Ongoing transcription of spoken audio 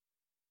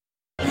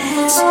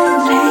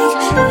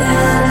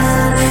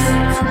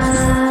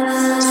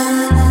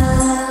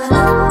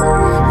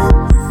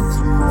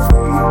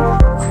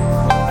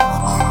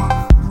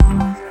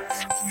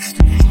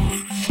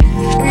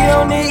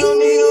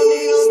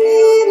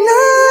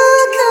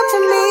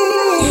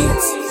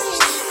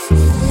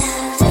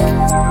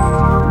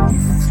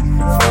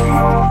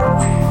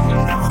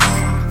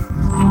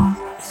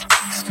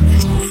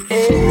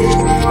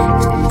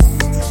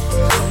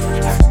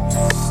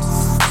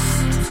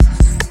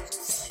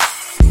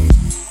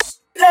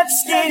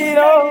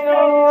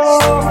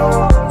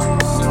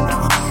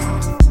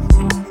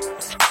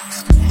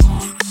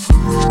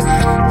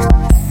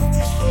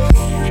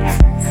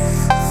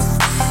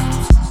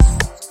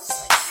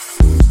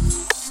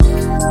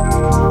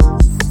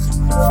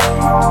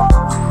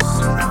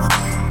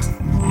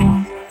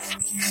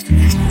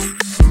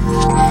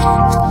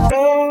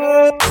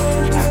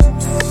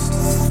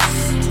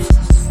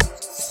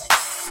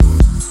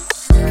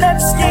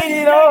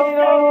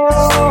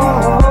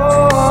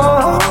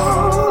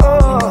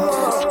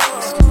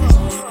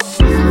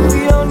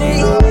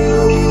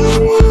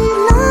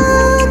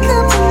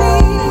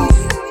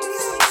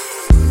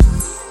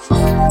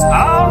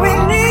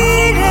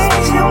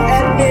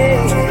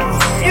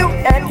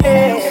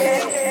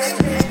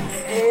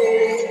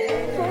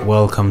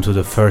Welcome to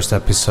the first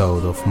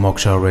episode of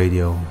Moksha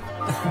Radio.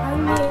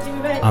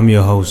 I'm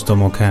your host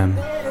Tomo Ken,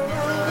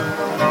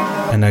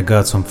 and I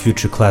got some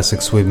future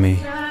classics with me.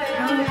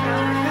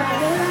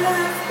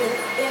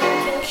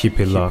 Keep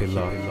it locked.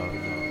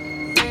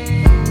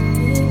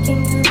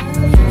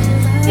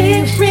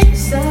 It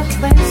brings a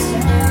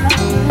question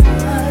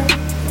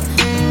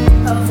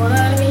of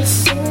what we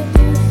should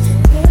do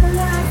in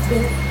life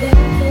with them.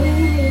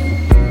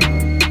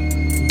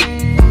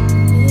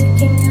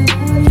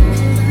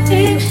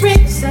 It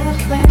brings a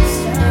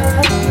question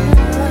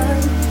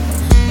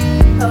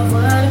of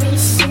what we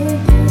should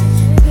do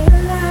in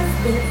life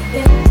with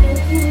them.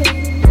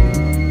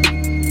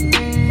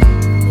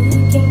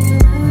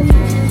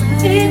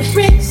 It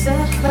brings a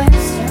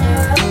question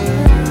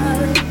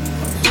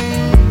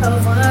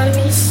of what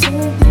we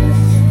should do.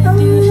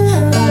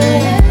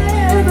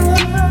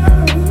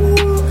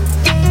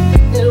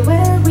 And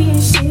where we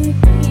should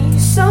be.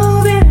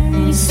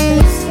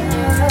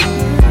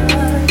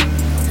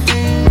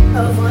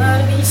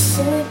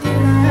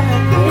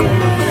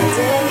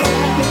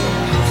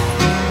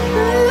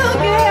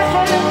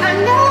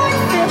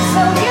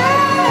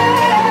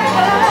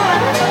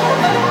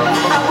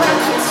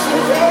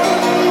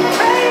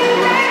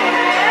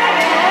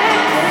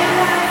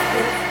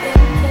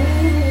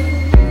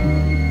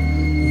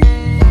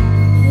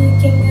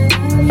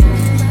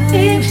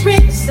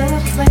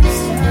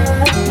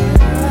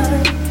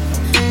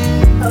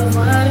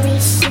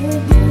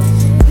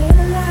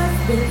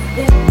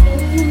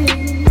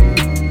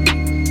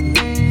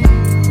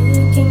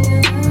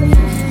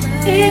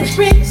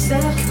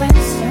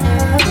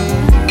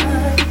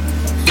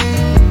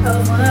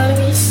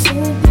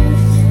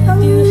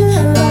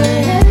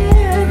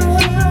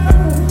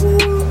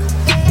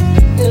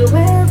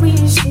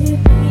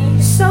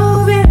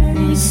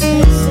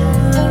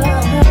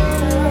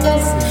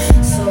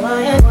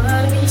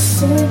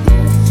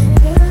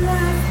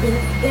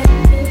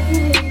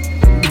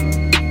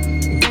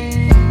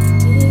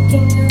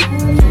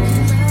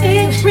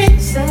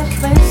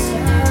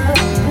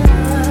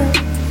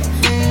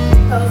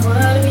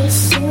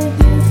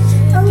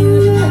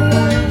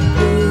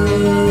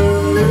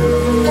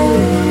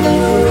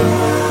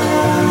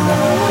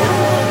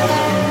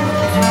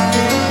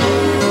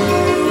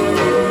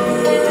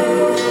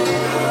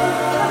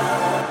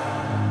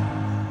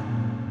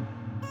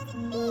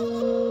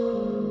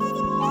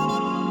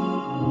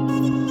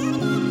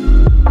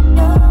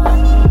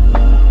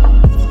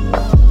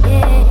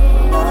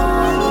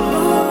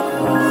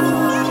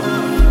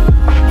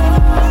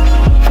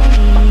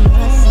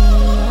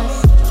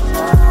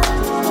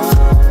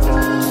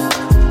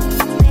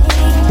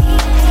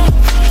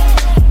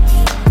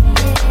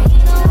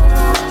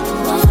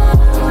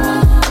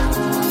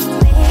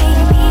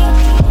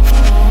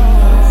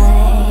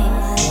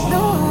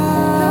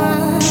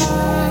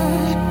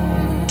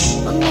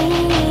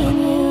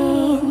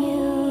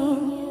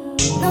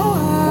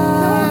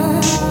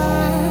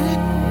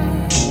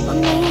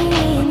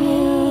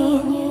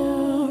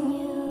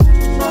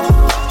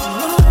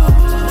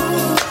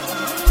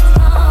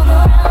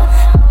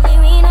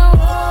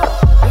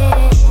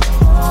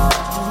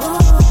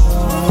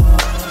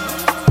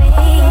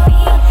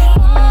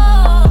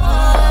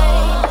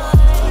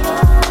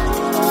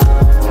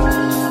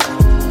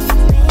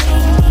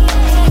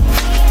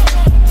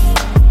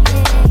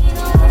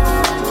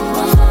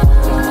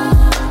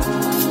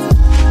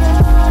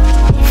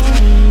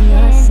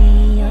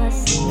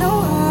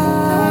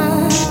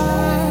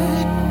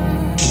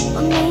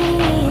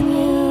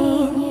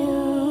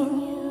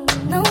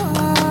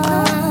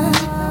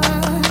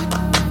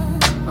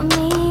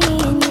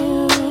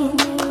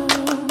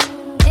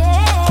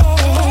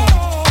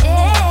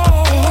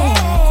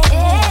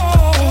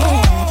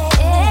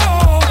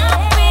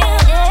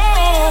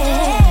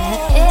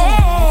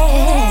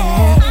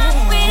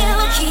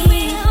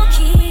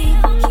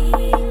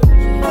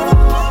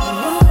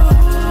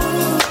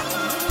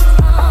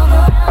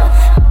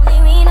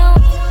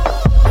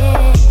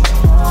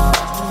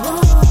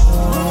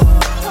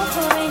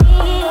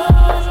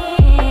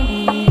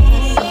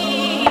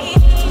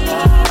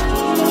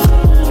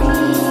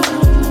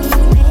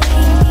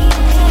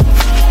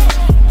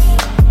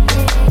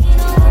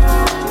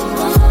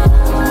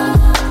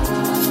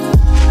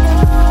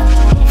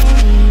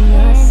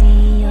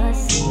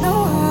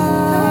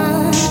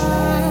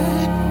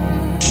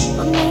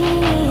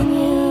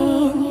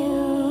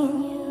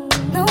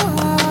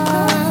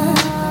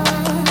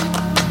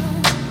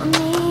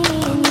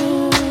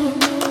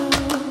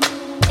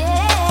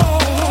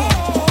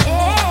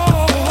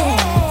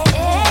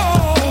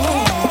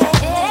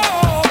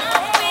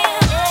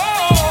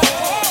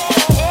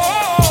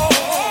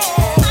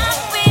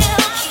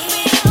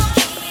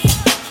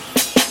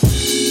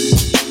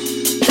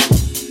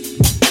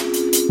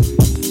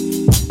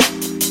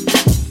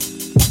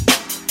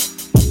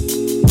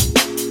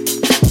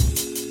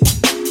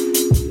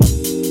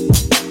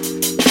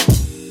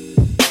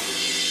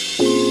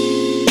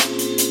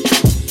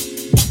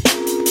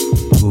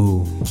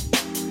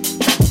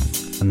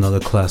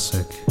 another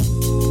classic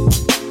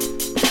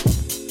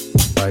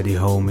by the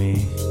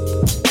homie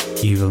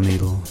Evil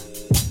Needle.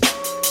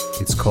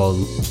 It's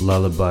called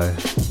Lullaby.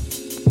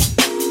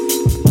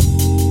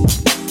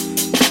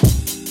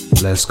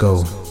 Let's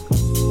go.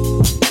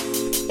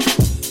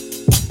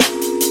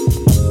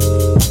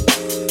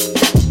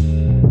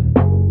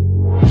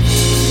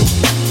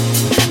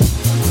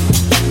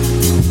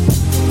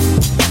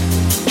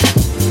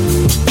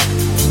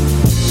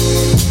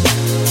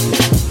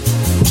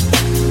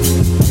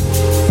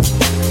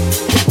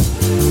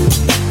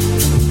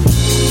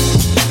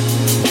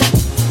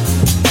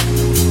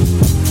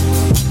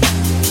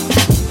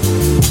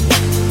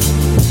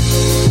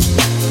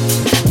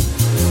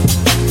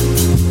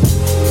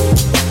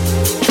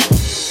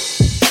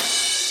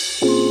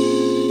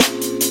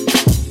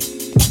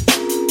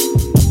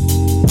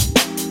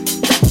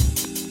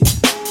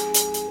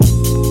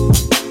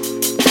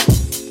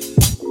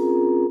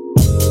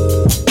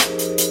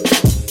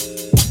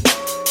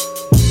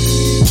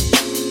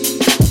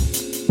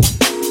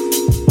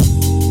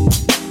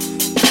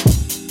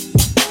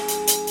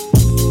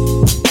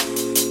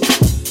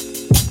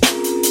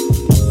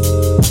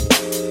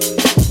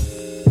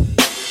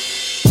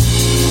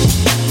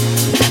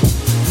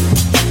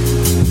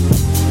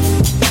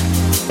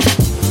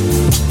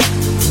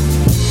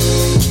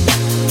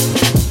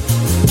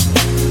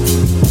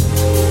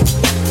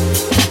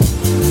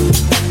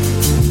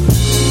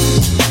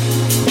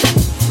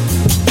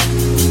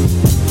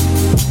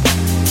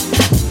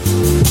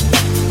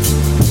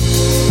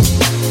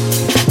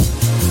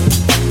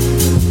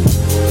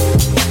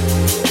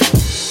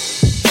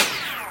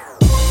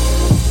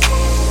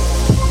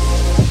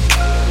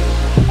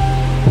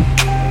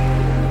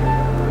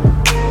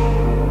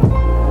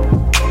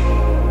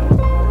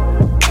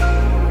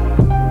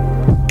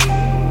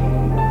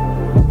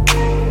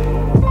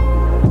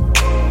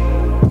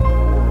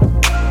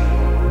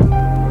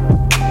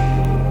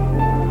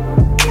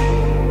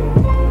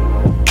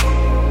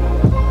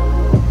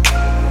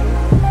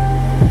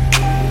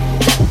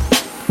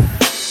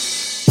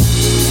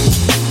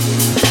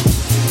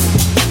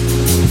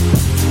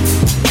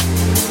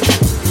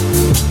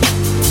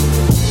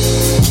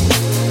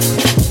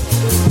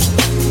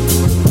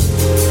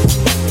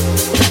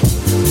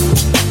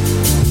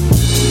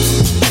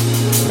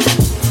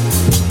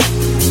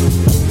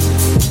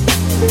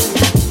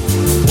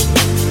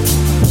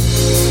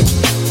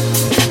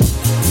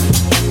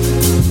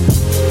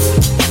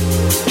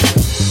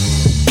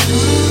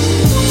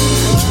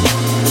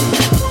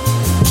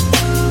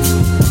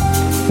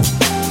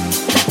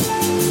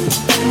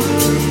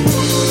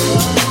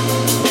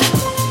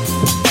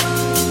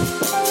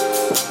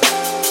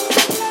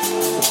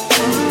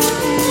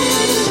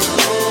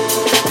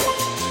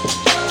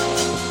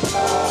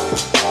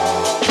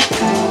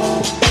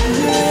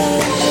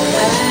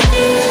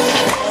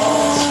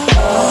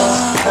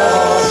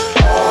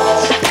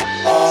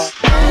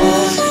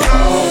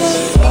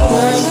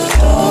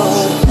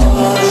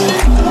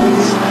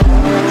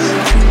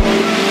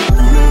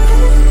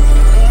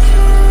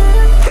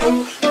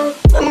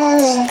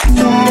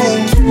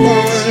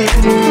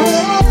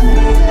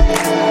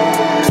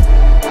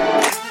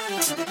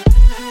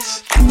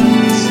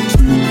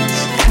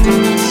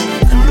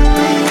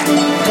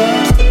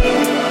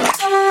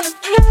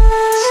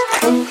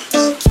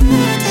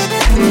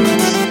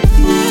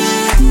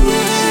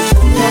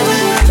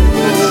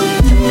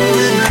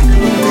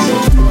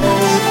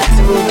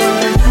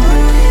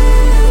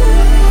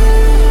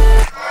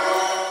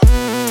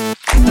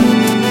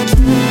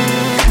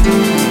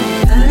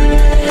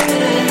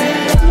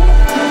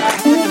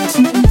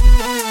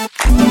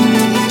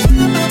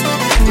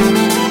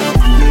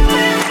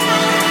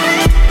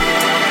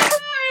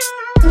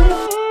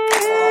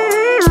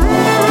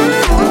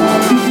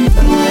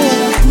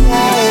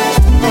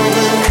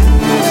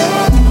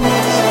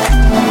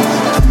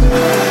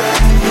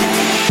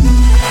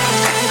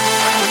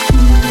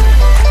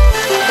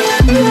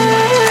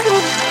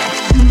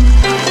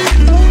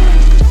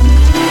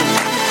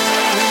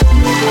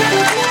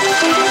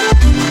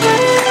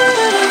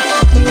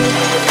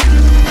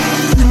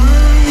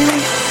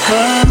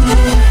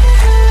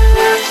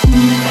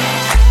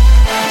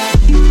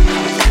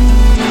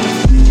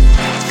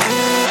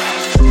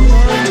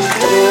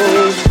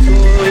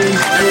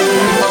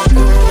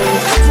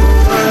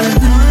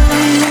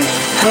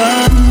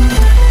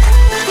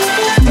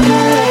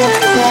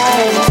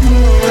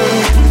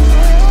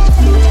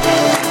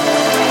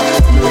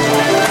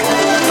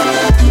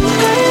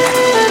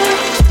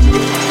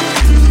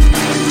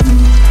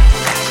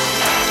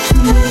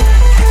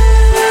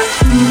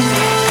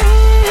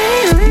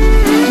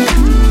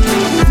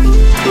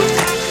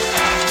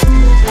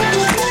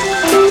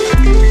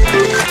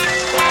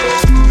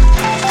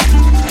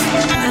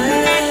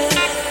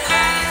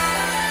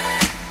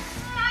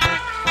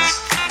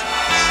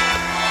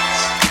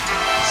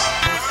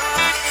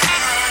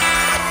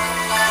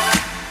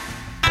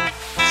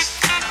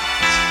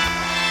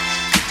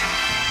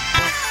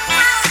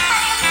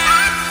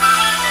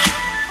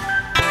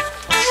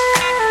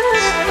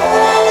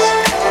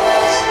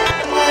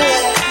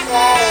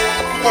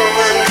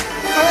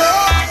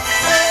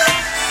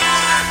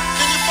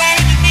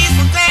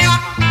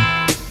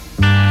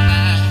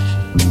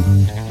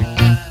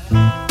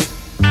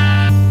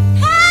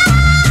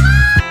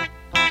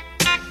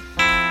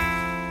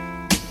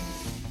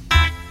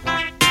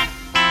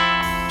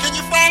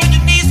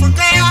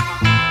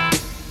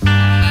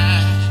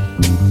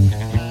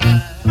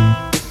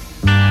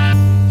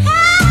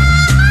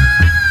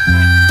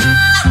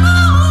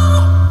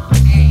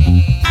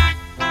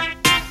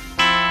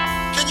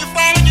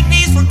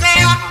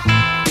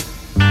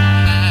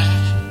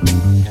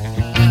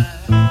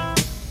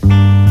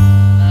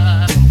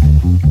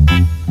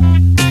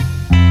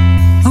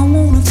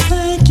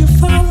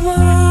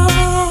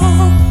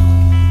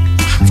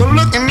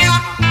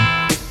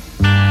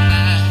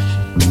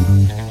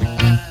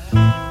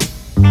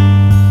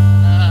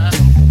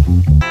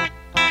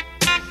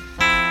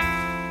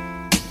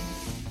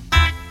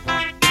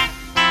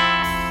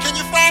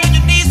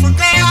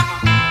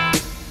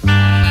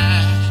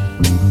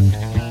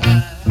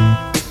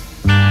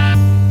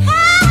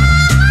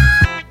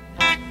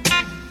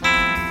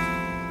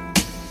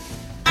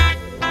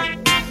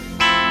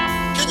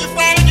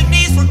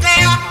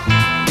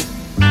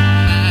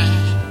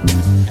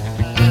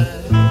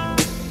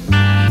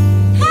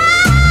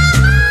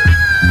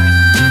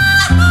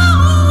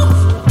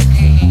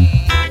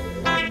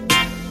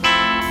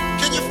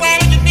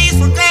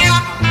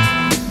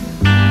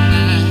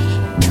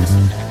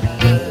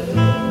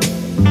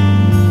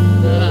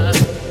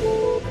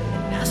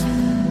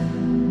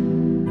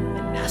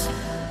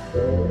 I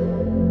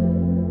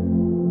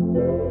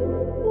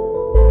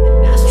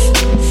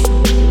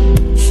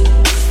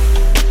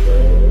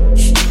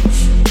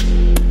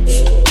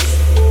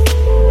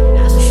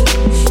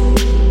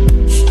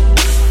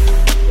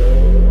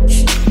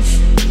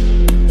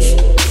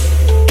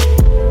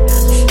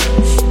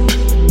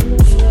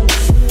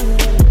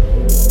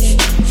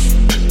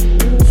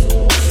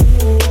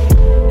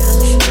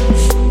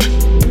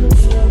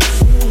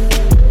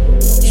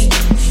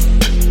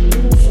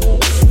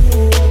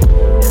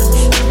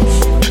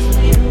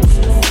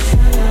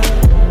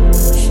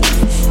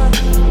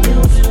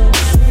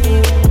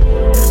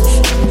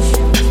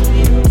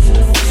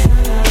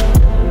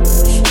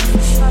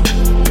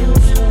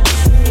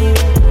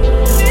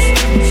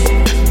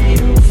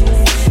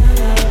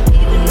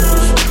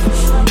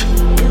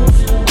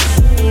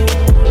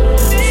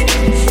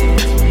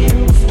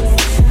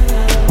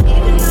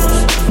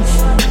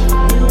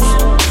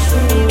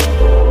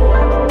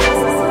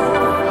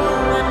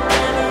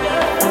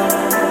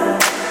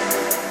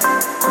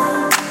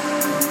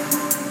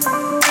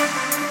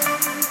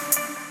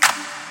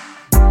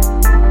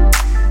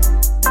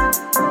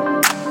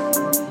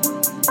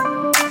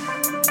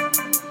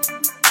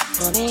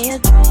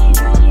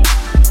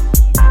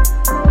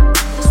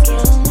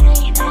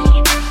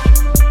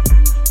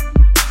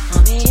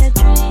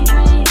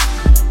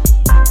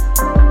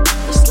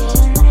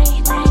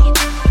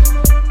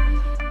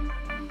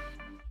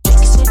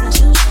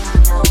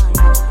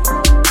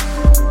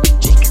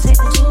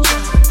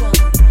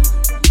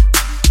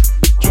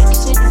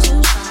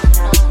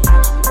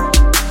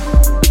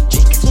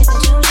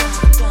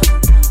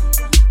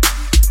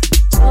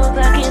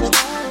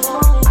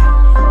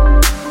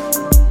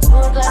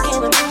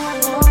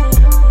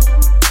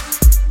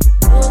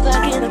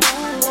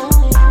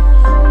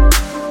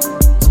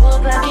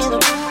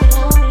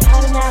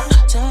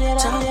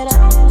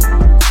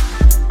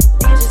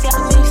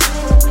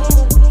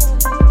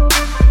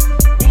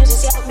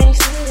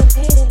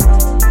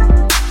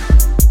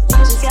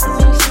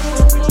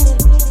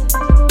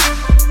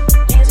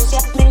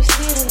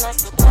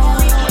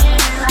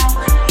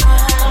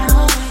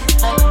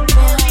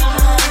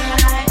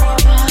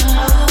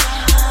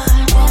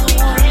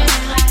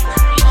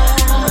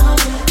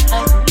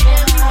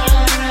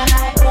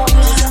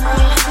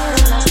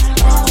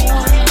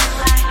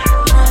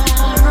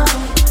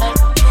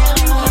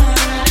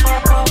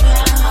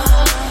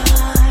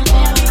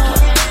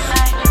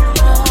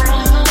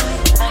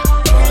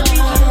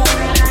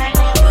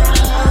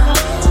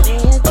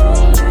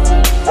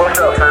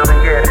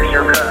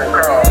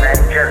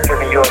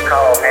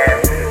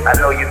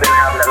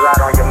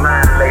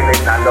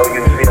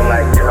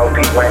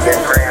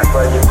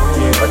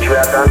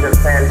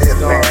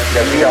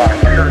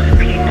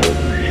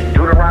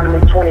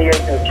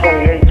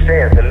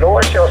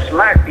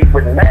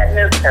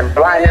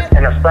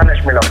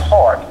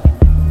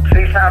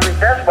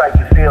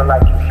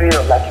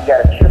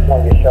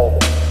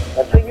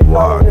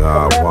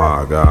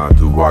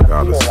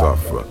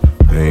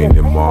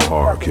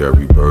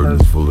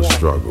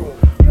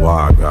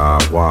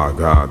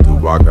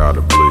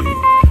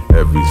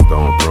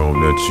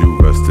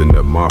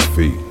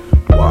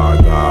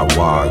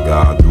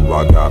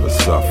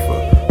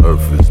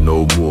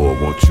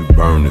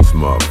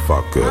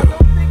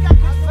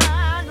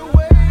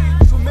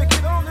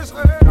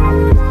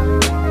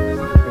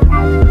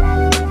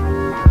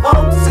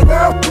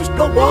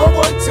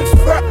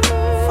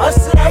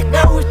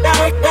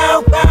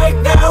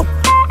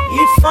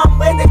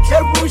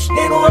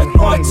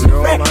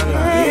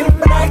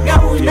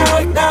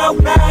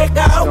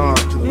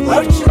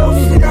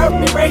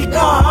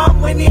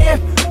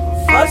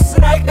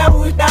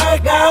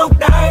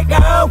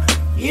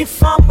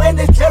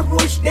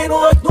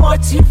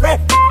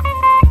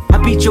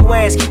beat your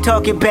ass, keep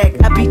talking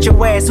back. I beat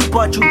your ass, who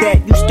bought you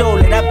that? You stole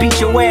it. I beat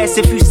your ass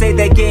if you say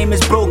that game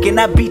is broken.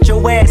 I beat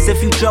your ass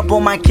if you jump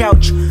on my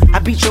couch. I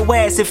beat your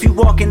ass if you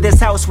walk in this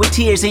house with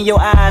tears in your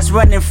eyes,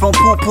 running from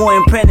poo-poo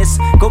and Prentice.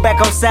 Go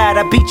back outside,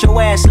 I beat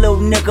your ass, little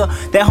nigga.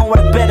 That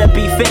homework better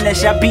be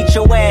finished. I beat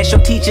your ass,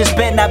 your teachers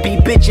better not be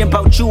bitching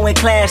about you in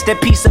class. That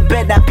piece of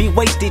better not be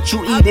wasted,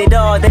 you eat it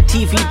all. That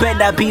TV better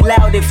not be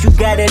loud if you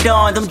got it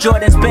on. Them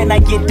Jordans better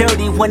not get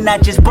dirty when I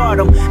just bought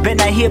them. Better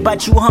not hear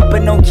about you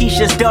humping on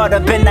Keisha's daughter.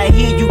 Better not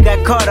hear you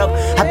got caught up.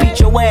 I beat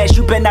your ass,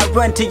 you better not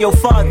run to your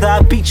father.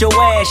 I beat your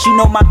ass, you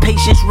know my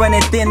patience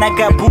running thin. I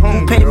got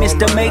boo-boo payments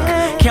to make.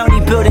 County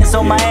buildings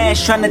on my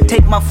ass, trying to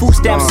take my food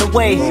stamps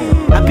away.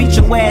 I beat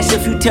your ass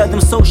if you tell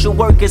them social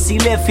workers he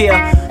live here.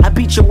 I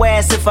beat your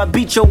ass if I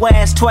beat your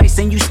ass twice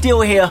and you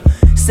still here.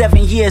 7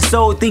 years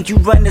old, think you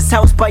run this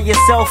house by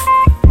yourself?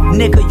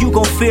 Nigga, you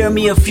gon' fear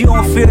me if you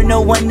don't fear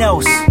no one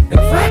else. If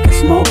I can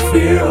smoke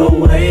fear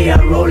away, I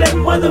roll that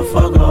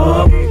motherfucker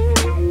up.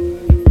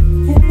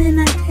 And then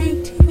I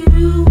take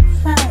 2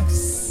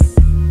 puffs.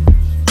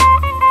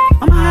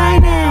 I'm high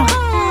now.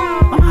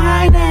 I'm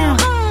high now.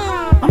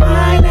 I'm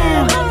high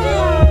now.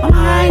 I'm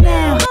high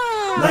now.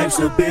 Life's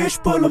a bitch,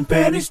 pull them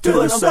panties to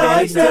the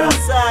side now. I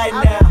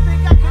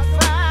think I can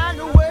find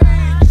a way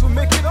to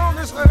make it on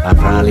this earth. I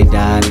probably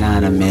die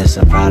anonymous,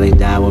 I probably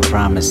die with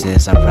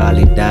promises. I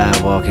probably die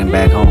walking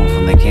back home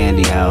from the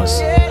candy house.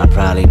 I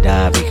probably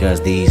die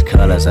because these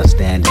colors are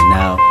standing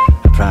out.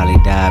 I probably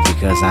die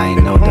because I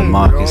ain't know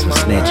DeMarcus was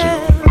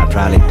snitching. I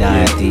probably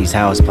die at these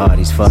house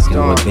parties fucking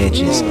with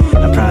bitches.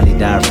 I probably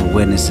die from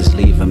witnesses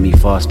leaving me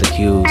false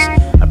accused.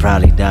 I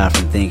probably die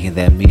from thinking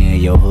that me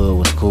and your hood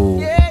was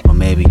cool. Or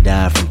maybe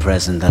die from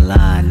pressing the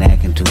line,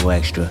 acting too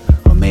extra.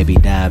 Or maybe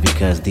die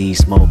because these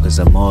smokers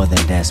are more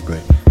than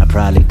desperate. I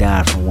probably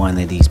die from one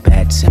of these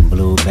bats and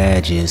blue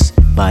badges.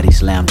 Body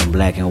slammed in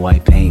black and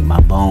white paint,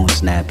 my bones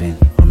snapping.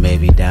 Or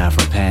maybe die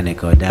from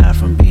panic, or die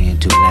from being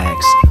too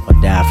lax. Or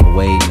die for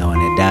waiting on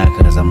it, die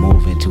cause I'm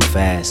moving too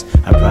fast.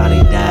 I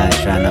probably died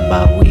trying to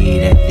buy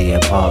weed at the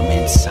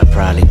apartments. I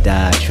probably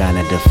died trying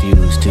to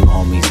defuse two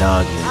homies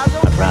arguing.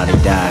 I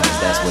probably died cause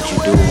that's what you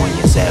do when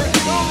you're 17.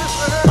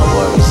 My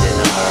worries in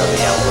a hurry,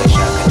 I wish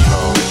I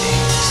controlled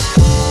things.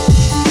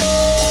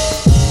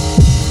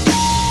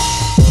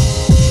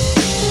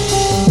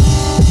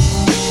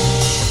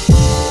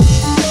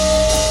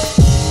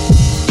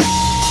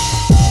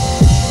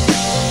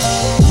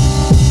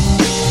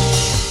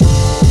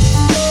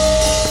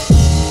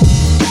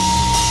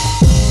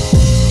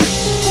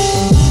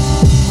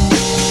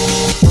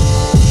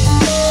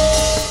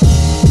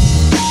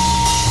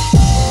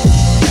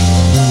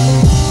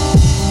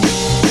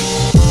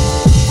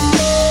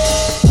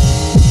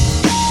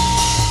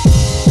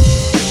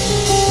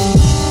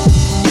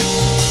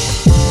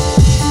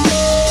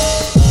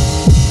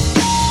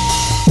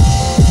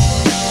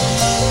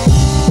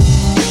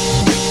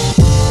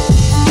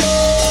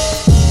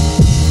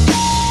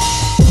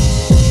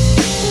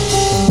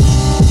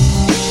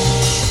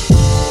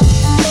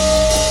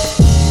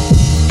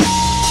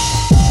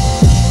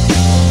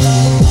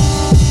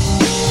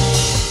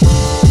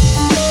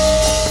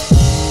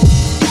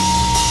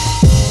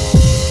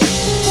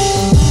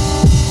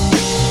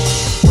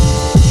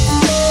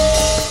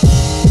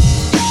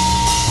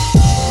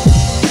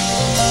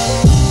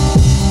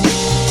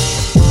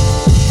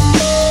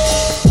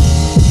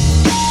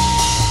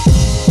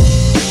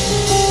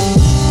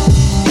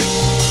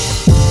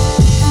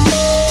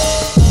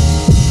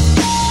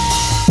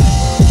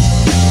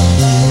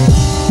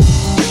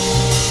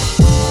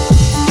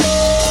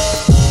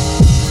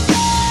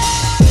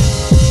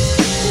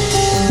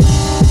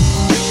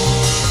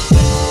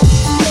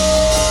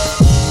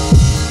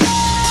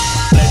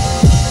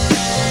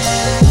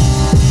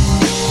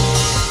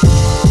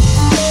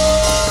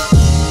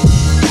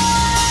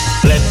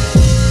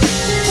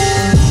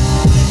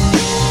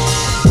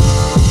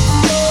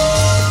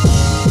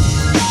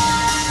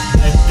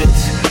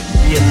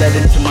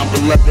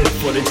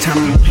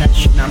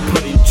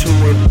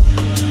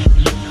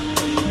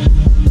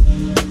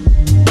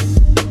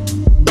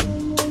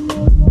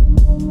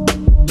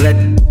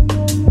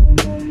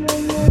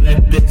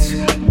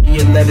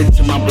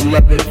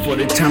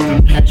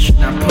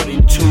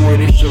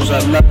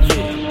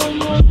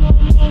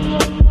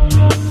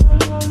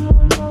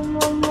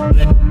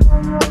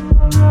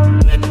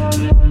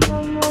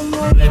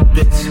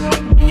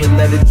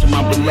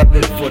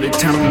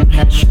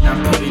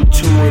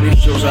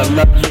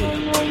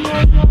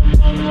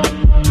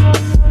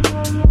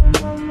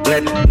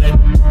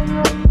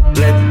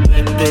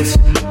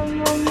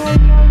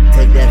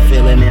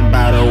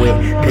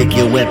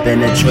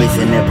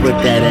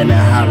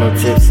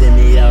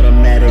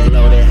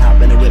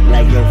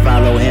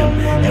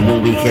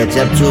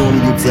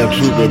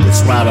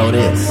 Swallow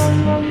this.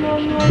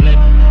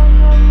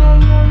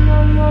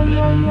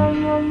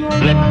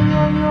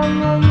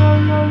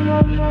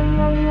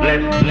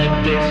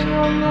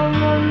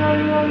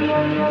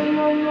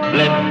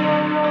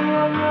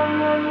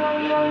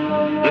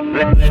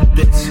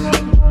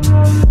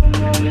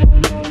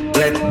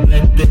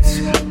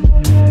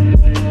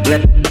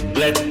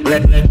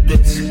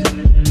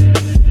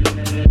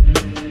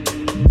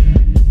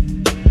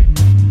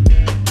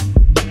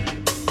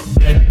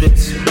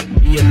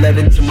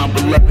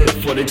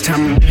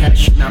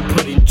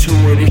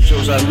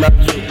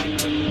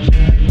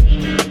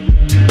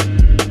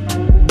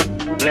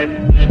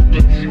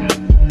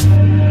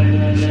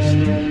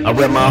 I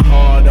wear my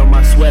heart on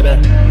my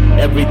sweater,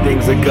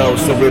 everything's a go.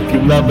 So if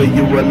you love her,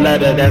 you a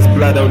letter, that's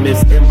blood on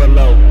this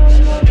envelope.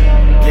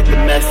 Get the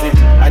message,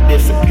 I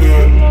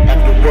disappeared.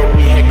 After what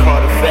we had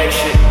called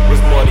affection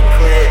was more than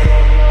clear.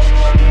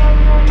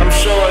 I'm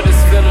sure this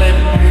feeling,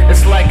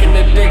 it's like an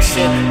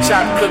addiction.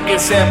 Chop, cook,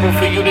 and sample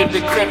for you to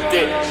decrypt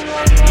it.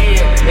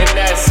 Yeah, and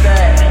that's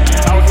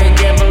that. Out here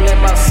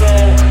gambling my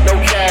soul, no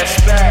cash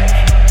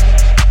back.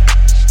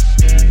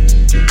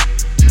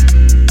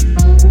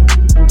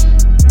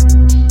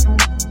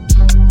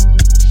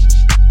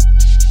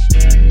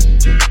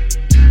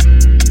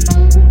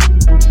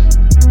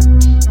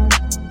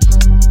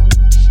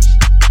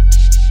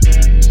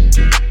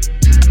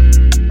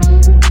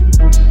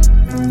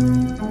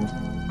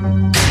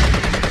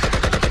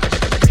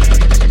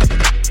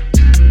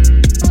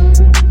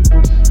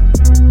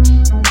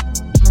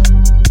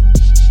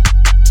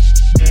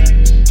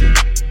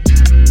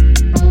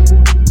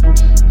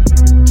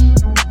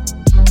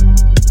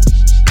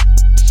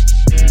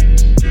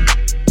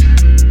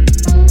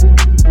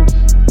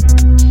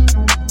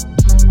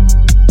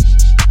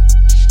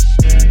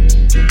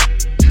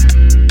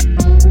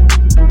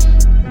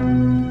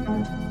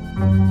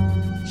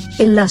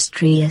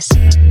 Illustrious.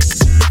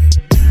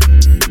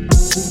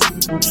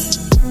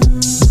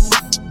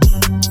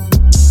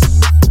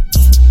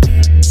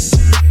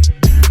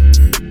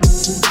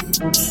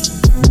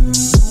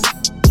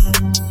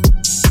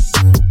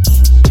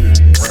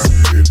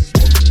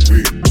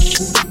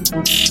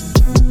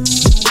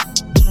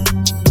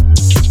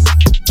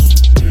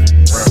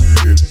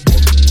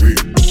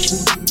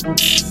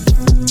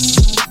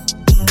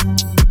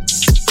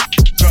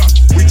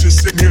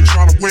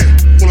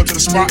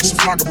 Spots, a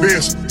flock of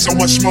beers. So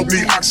much smoke,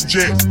 need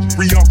oxygen.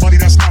 Re-up money,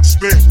 that's not to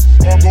spend.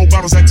 All gold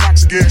bottles, that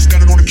toxic gas.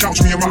 Standing on the couch,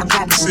 me and my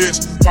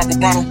accomplices. Pop a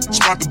bottle,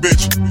 spot the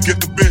bitch.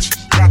 Get the bitch,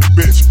 got the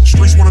bitch.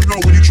 Streets wanna know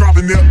when you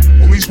dropping there.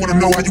 Police wanna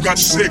know how you got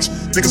your six.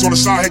 Niggas on the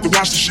side hate to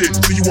watch the shit.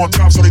 See you on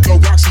top, so they throw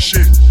rocks and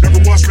shit.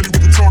 Never was really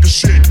with the talking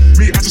shit.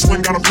 Me, I just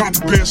went and got a pot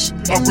to piss.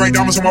 Upgrade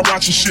diamonds on my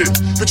watch and shit.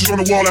 Pictures on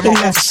the wall at my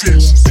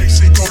offices.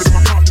 AC coded in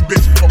my Compton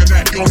bitch. Talking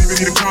that, you don't even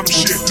need a condom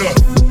shit. Look,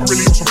 I'm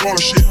really on some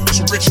baller shit. I'm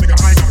some rich nigga,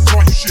 I ain't gotta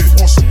call you shit.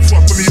 Awesome,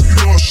 fuck with me if you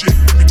know shit.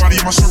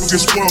 Everybody in my circle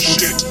gets spoiled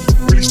shit.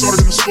 Really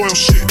started in the spoil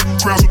shit.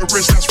 Crowns on the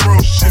wrist, that's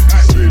real shit.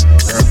 Shit,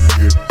 rap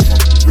shit,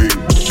 fuck with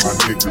my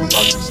niggas, I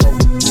just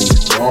hope when we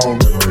gone,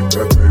 like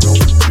that they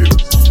don't forget us.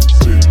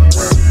 Shit,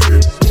 rap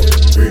shit, fuck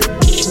with shit,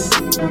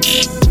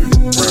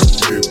 rap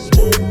shit,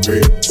 fuck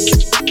with.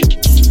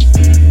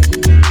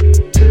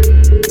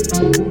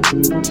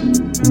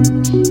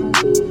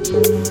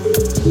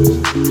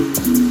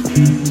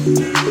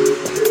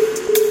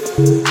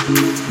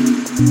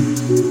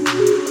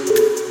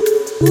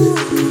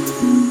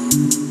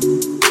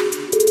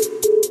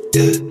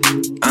 Yeah,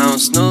 I don't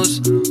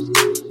snooze.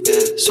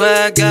 Yeah,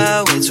 swear I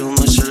got way too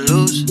much to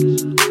lose.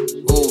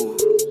 Ooh,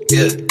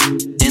 yeah,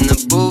 in the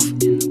booth.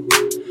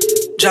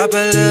 Drop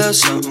a little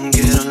something,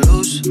 get her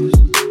loose.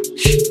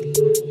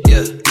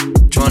 Yeah,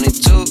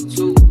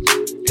 22.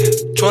 Yeah,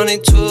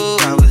 22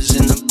 hours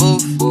in the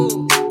booth.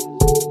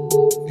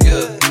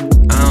 Yeah,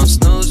 I don't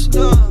snooze.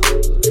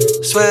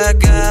 Swear I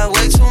got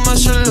way too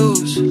much to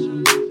lose.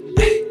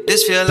 Ay,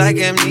 this feel like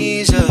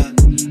amnesia.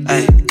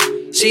 Ay.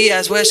 She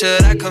asked where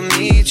should I come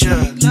meet ya.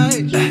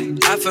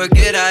 I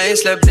forget I ain't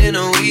slept in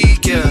a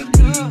week, yeah.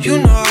 You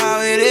know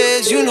how it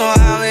is, you know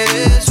how it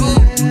is.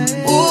 Ooh,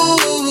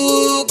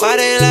 ooh, why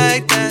they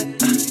like that?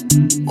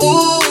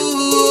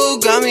 Ooh,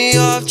 got me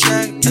off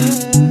track.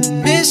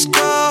 Miss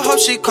call, hope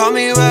she call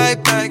me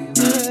right back.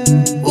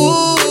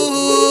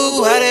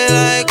 Ooh, why they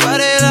like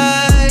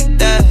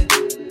that?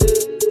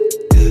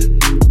 Yeah,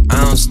 I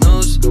don't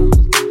snooze.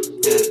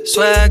 Yeah,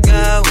 swear I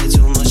got way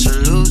too much to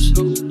lose.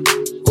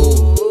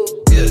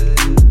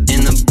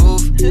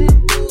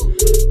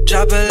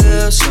 Drop a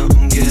little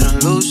something, get her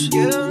loose.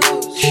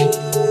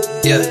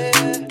 Yeah,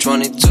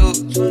 22.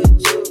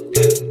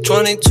 Yeah,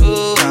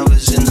 22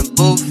 hours in the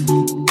booth.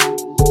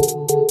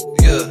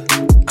 Yeah,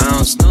 I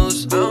don't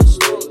snooze.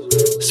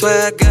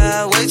 Swear I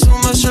got way too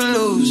much to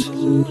lose.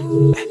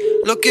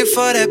 Looking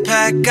for that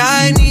pack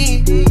I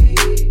need.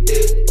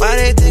 Why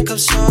they think I'm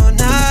so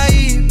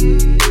naive?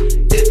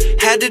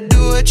 Had to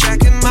do a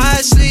track in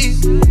my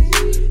sleep,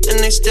 and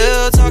they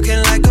still talking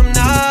like I'm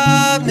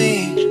not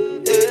me.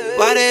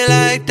 Why they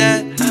like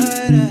that?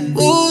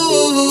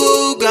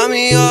 Ooh, got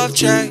me off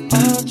track.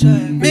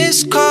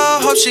 Miss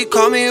call, hope she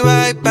call me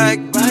right back.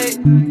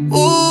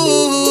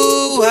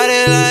 Ooh, why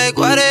they like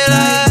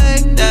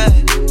that?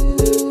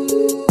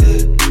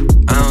 Yeah,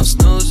 I don't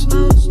snooze.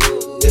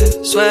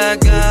 Yeah, swear I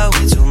got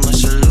way too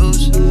much to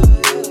lose.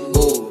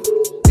 Ooh,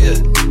 yeah,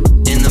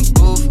 in the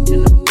booth.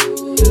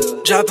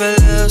 Drop a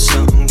little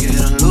something, get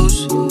her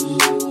loose.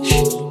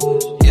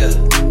 Yeah,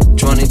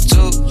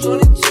 22.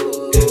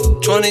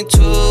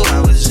 22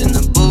 hours in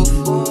the booth.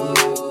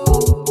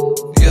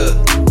 Yeah,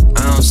 I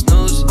don't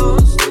snooze.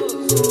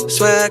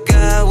 Swear I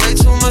got way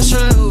too much to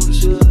lose.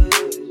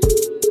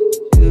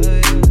 Yeah,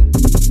 yeah.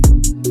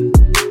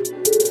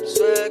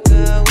 Swear I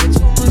got way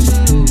too much to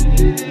lose.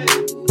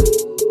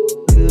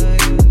 Yeah,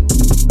 yeah.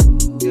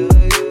 Yeah,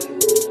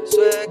 yeah.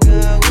 Swear I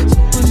got way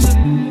too much to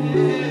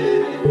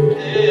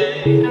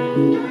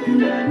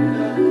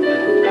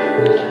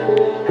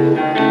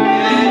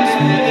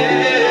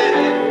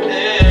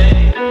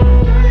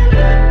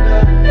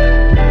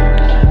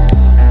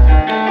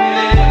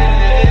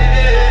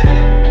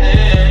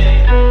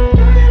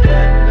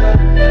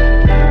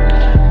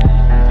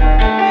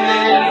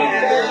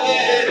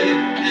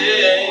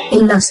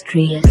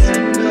Illustrious.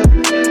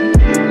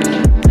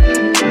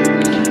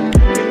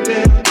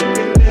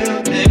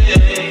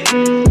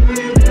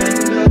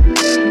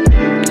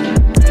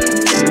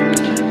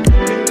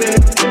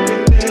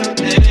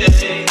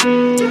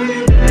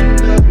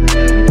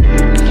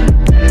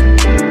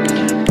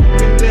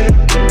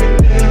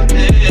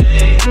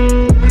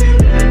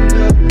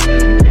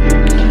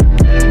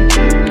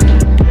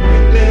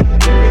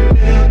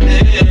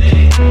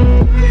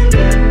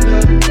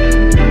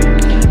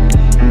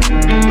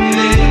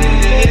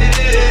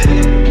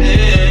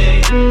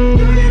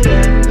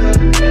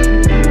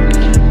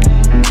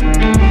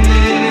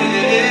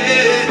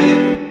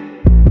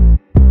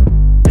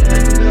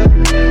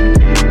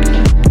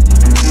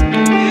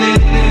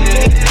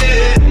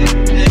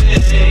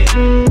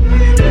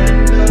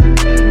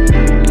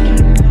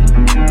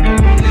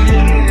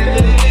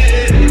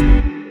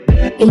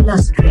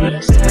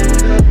 illustrious.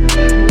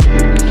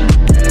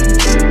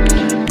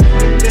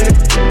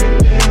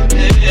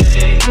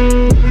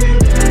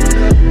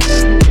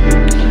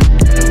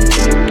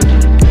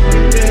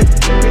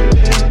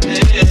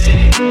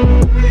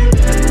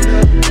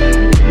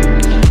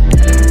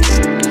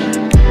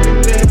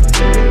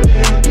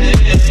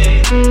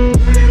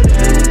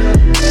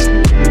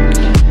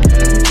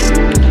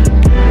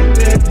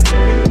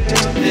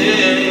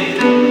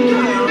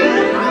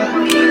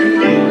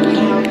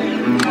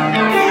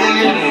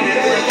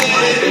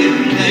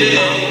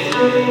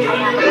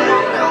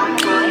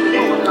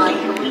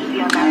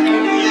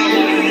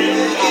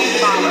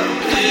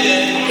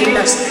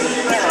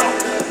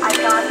 I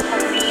got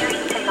some beers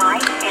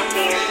tonight and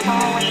they're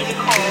always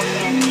cold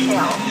and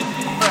chill.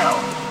 Bro.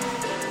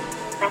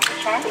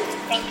 Message sent.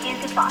 Thank you.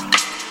 Goodbye.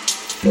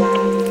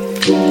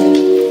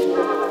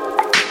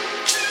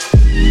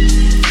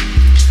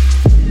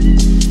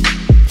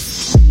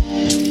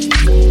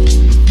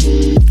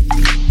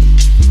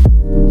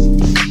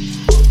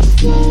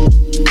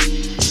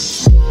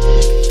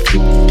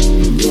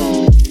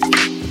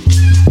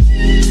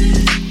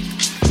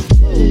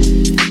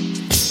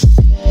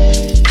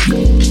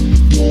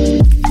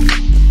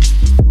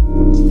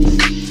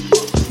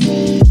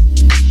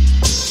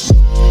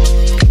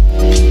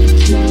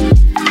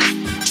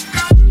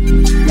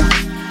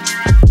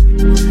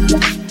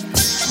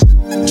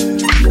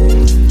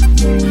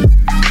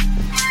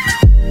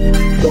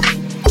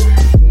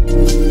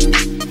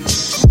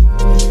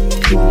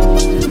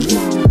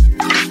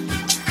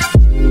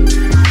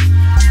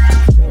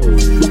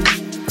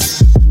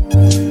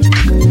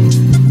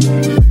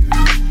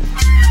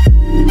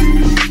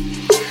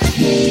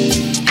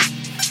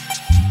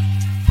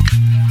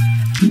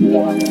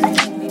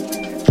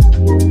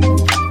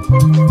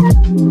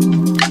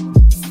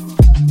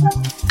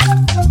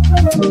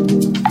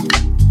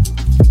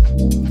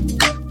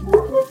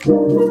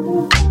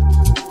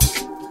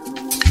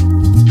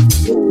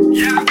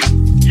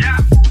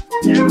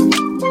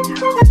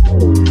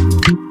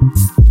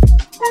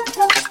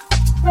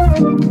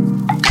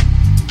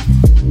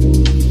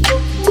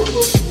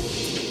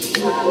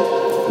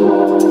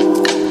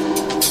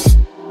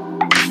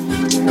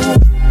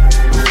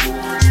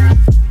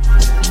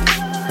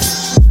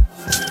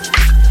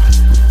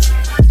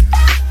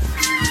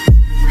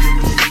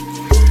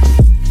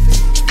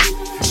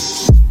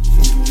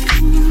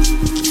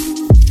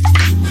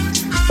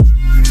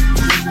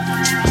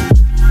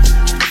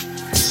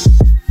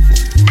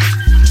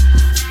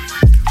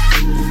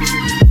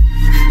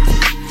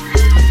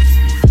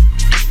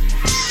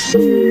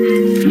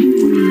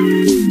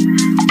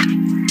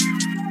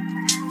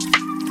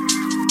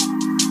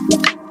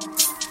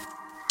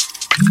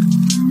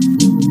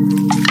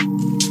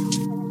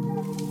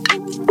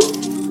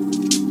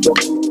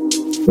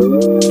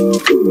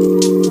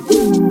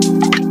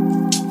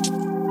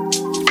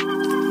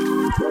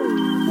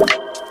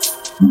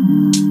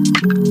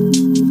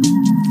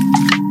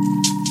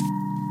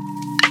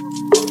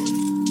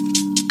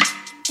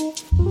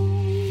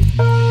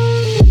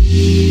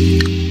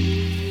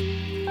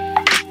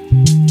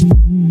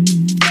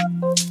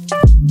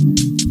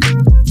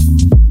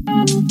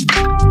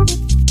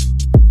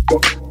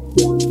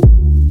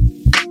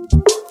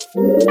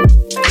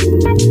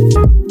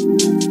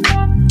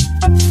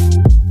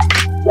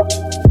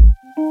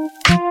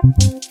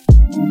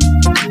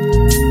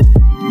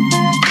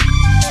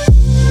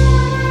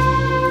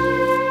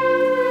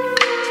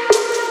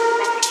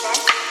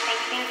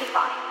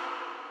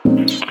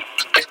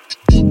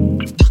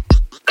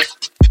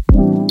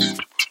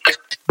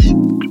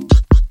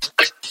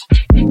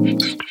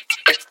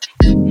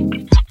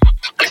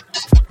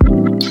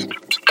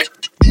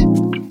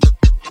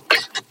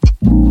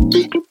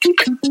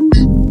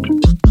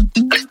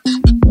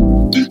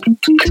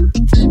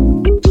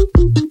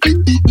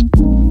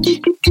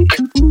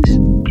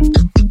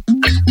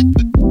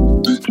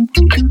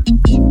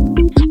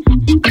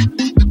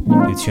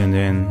 Tuned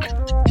in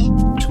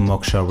to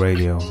Moksha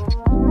Radio.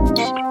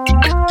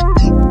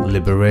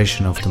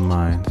 Liberation of the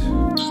mind.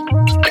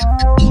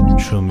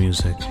 True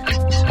music.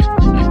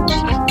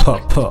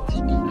 Pop, pop.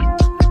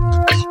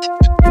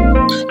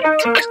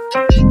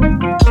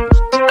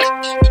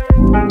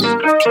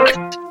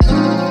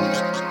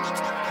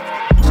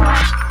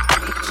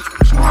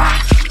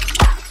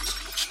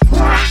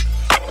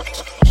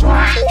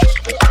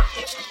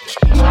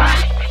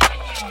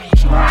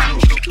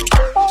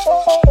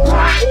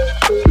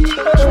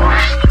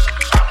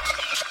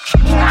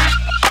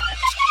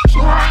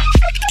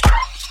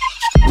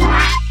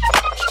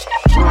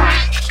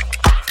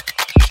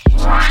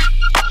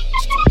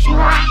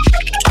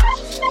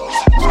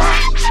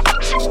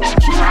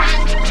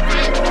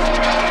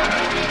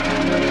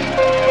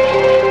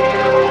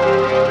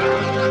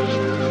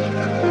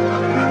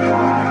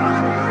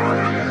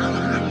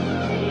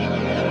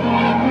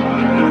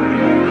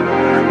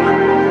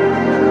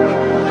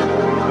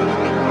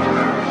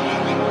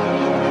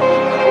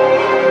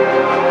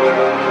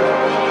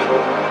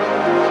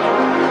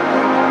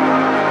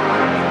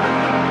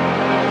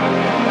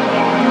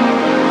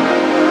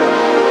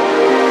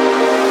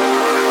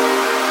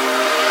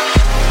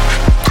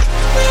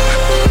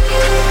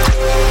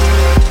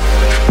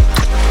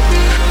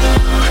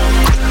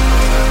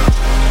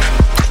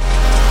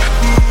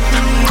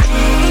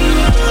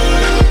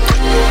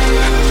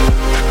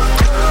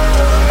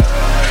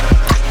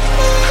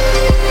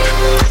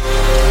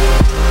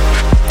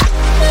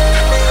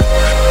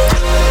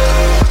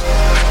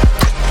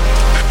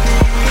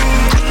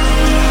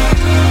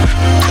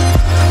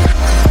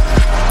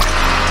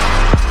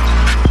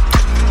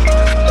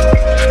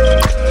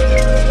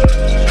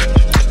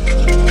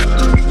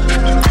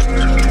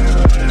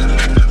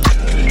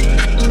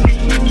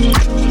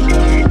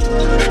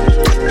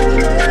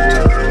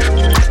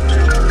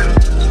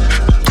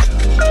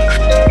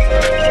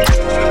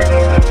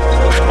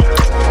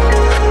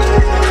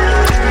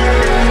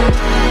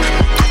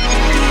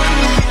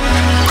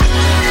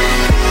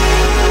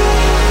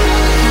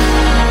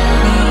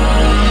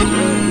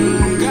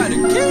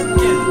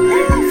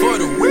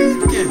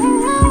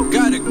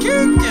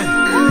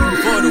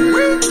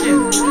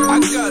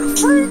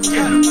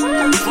 freaking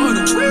for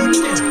the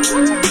weekend.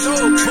 Throw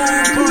a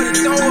pool party,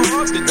 throw her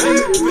off the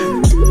deep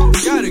end.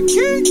 Got a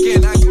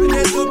kickin', I got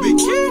that little bit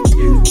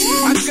kickin'.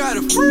 I got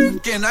a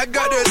freakin', I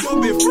got that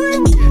little bit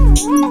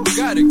freakin'.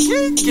 Got a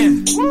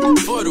kickin'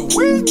 for the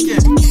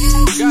weekend.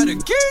 Got a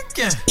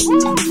kickin'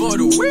 for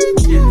the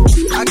weekend.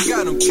 I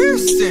got them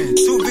kissin',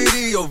 2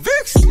 video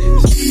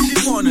vixens. She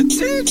want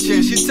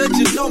attention, she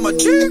touchin' on my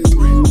dick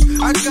ring.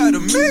 I got a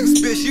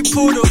mixed bitch, she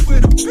pulled up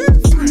with a big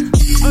friend.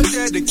 Her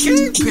dad the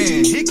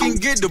kingpin, he can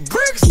get the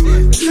bricks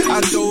in. I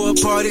throw a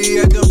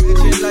party at the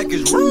mansion like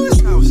it's Ron's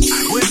house.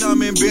 When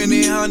I'm in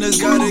Benihana's,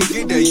 gotta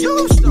get that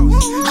yo sauce.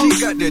 She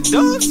got that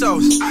dumb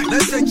sauce.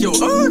 Let's take your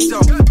arms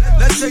off.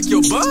 Let's take your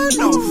bun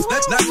off.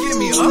 Let's not give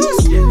me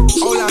us.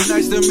 Hola,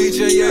 nice to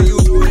meet you. Yeah, you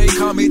know they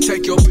call me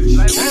take your bitch.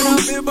 And I'm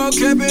in about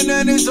camping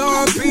and it's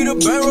R.P. the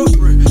barrel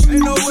friend.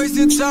 Ain't no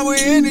wasting time with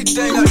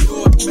anything I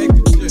do. Make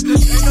it shit.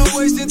 Ain't no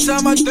wasting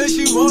time. I think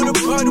she wanna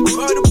party.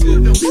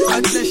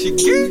 I think she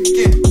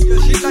geeking. Yeah,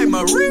 she like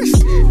my wrist.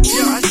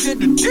 Yeah, I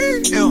sent the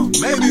DM.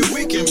 Maybe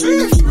we can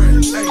be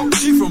friends. Hey,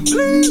 she from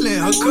Bleeding.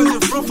 Her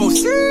cousin from Four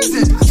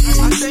Seasons.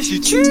 I think she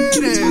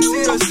cheating.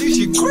 TLC,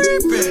 she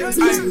creeping.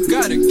 I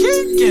got a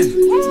kickin'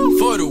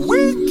 for the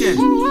weekend.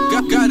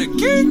 Got a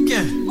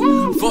kickin'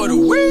 for the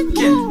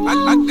weekend.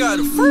 I got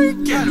a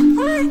freakin'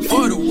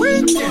 for the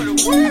weekend.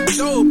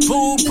 Throw a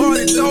pool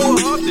party, throw her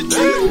off the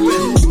deep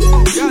end.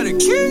 Got a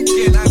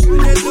kickin', I got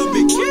that little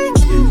bit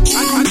kickin'.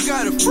 I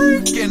got a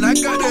freakin', I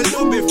got that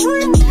little bit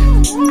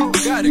freakin'.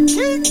 Got a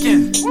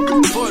kickin'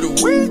 for the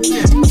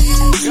weekend.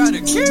 Got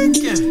a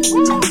kickin'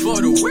 for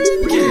the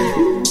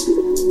weekend.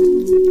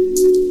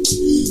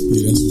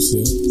 Yeah, that's what's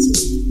up.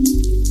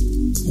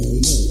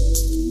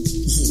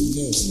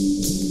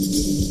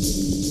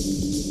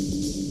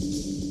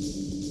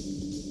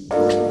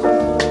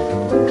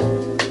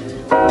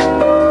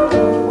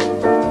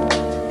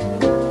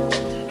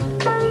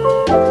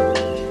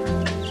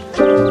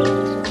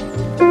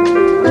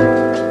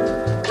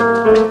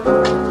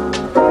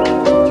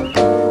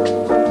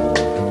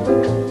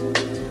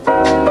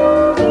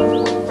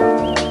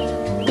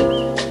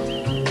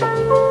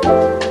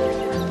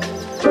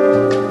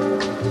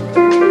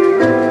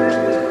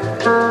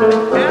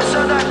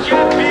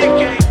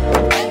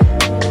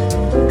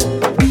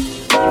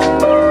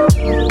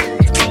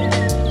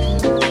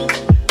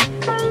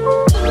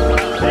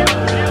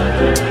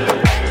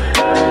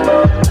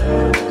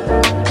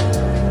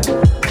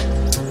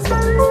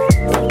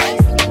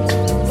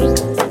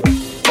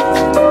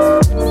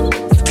 Oh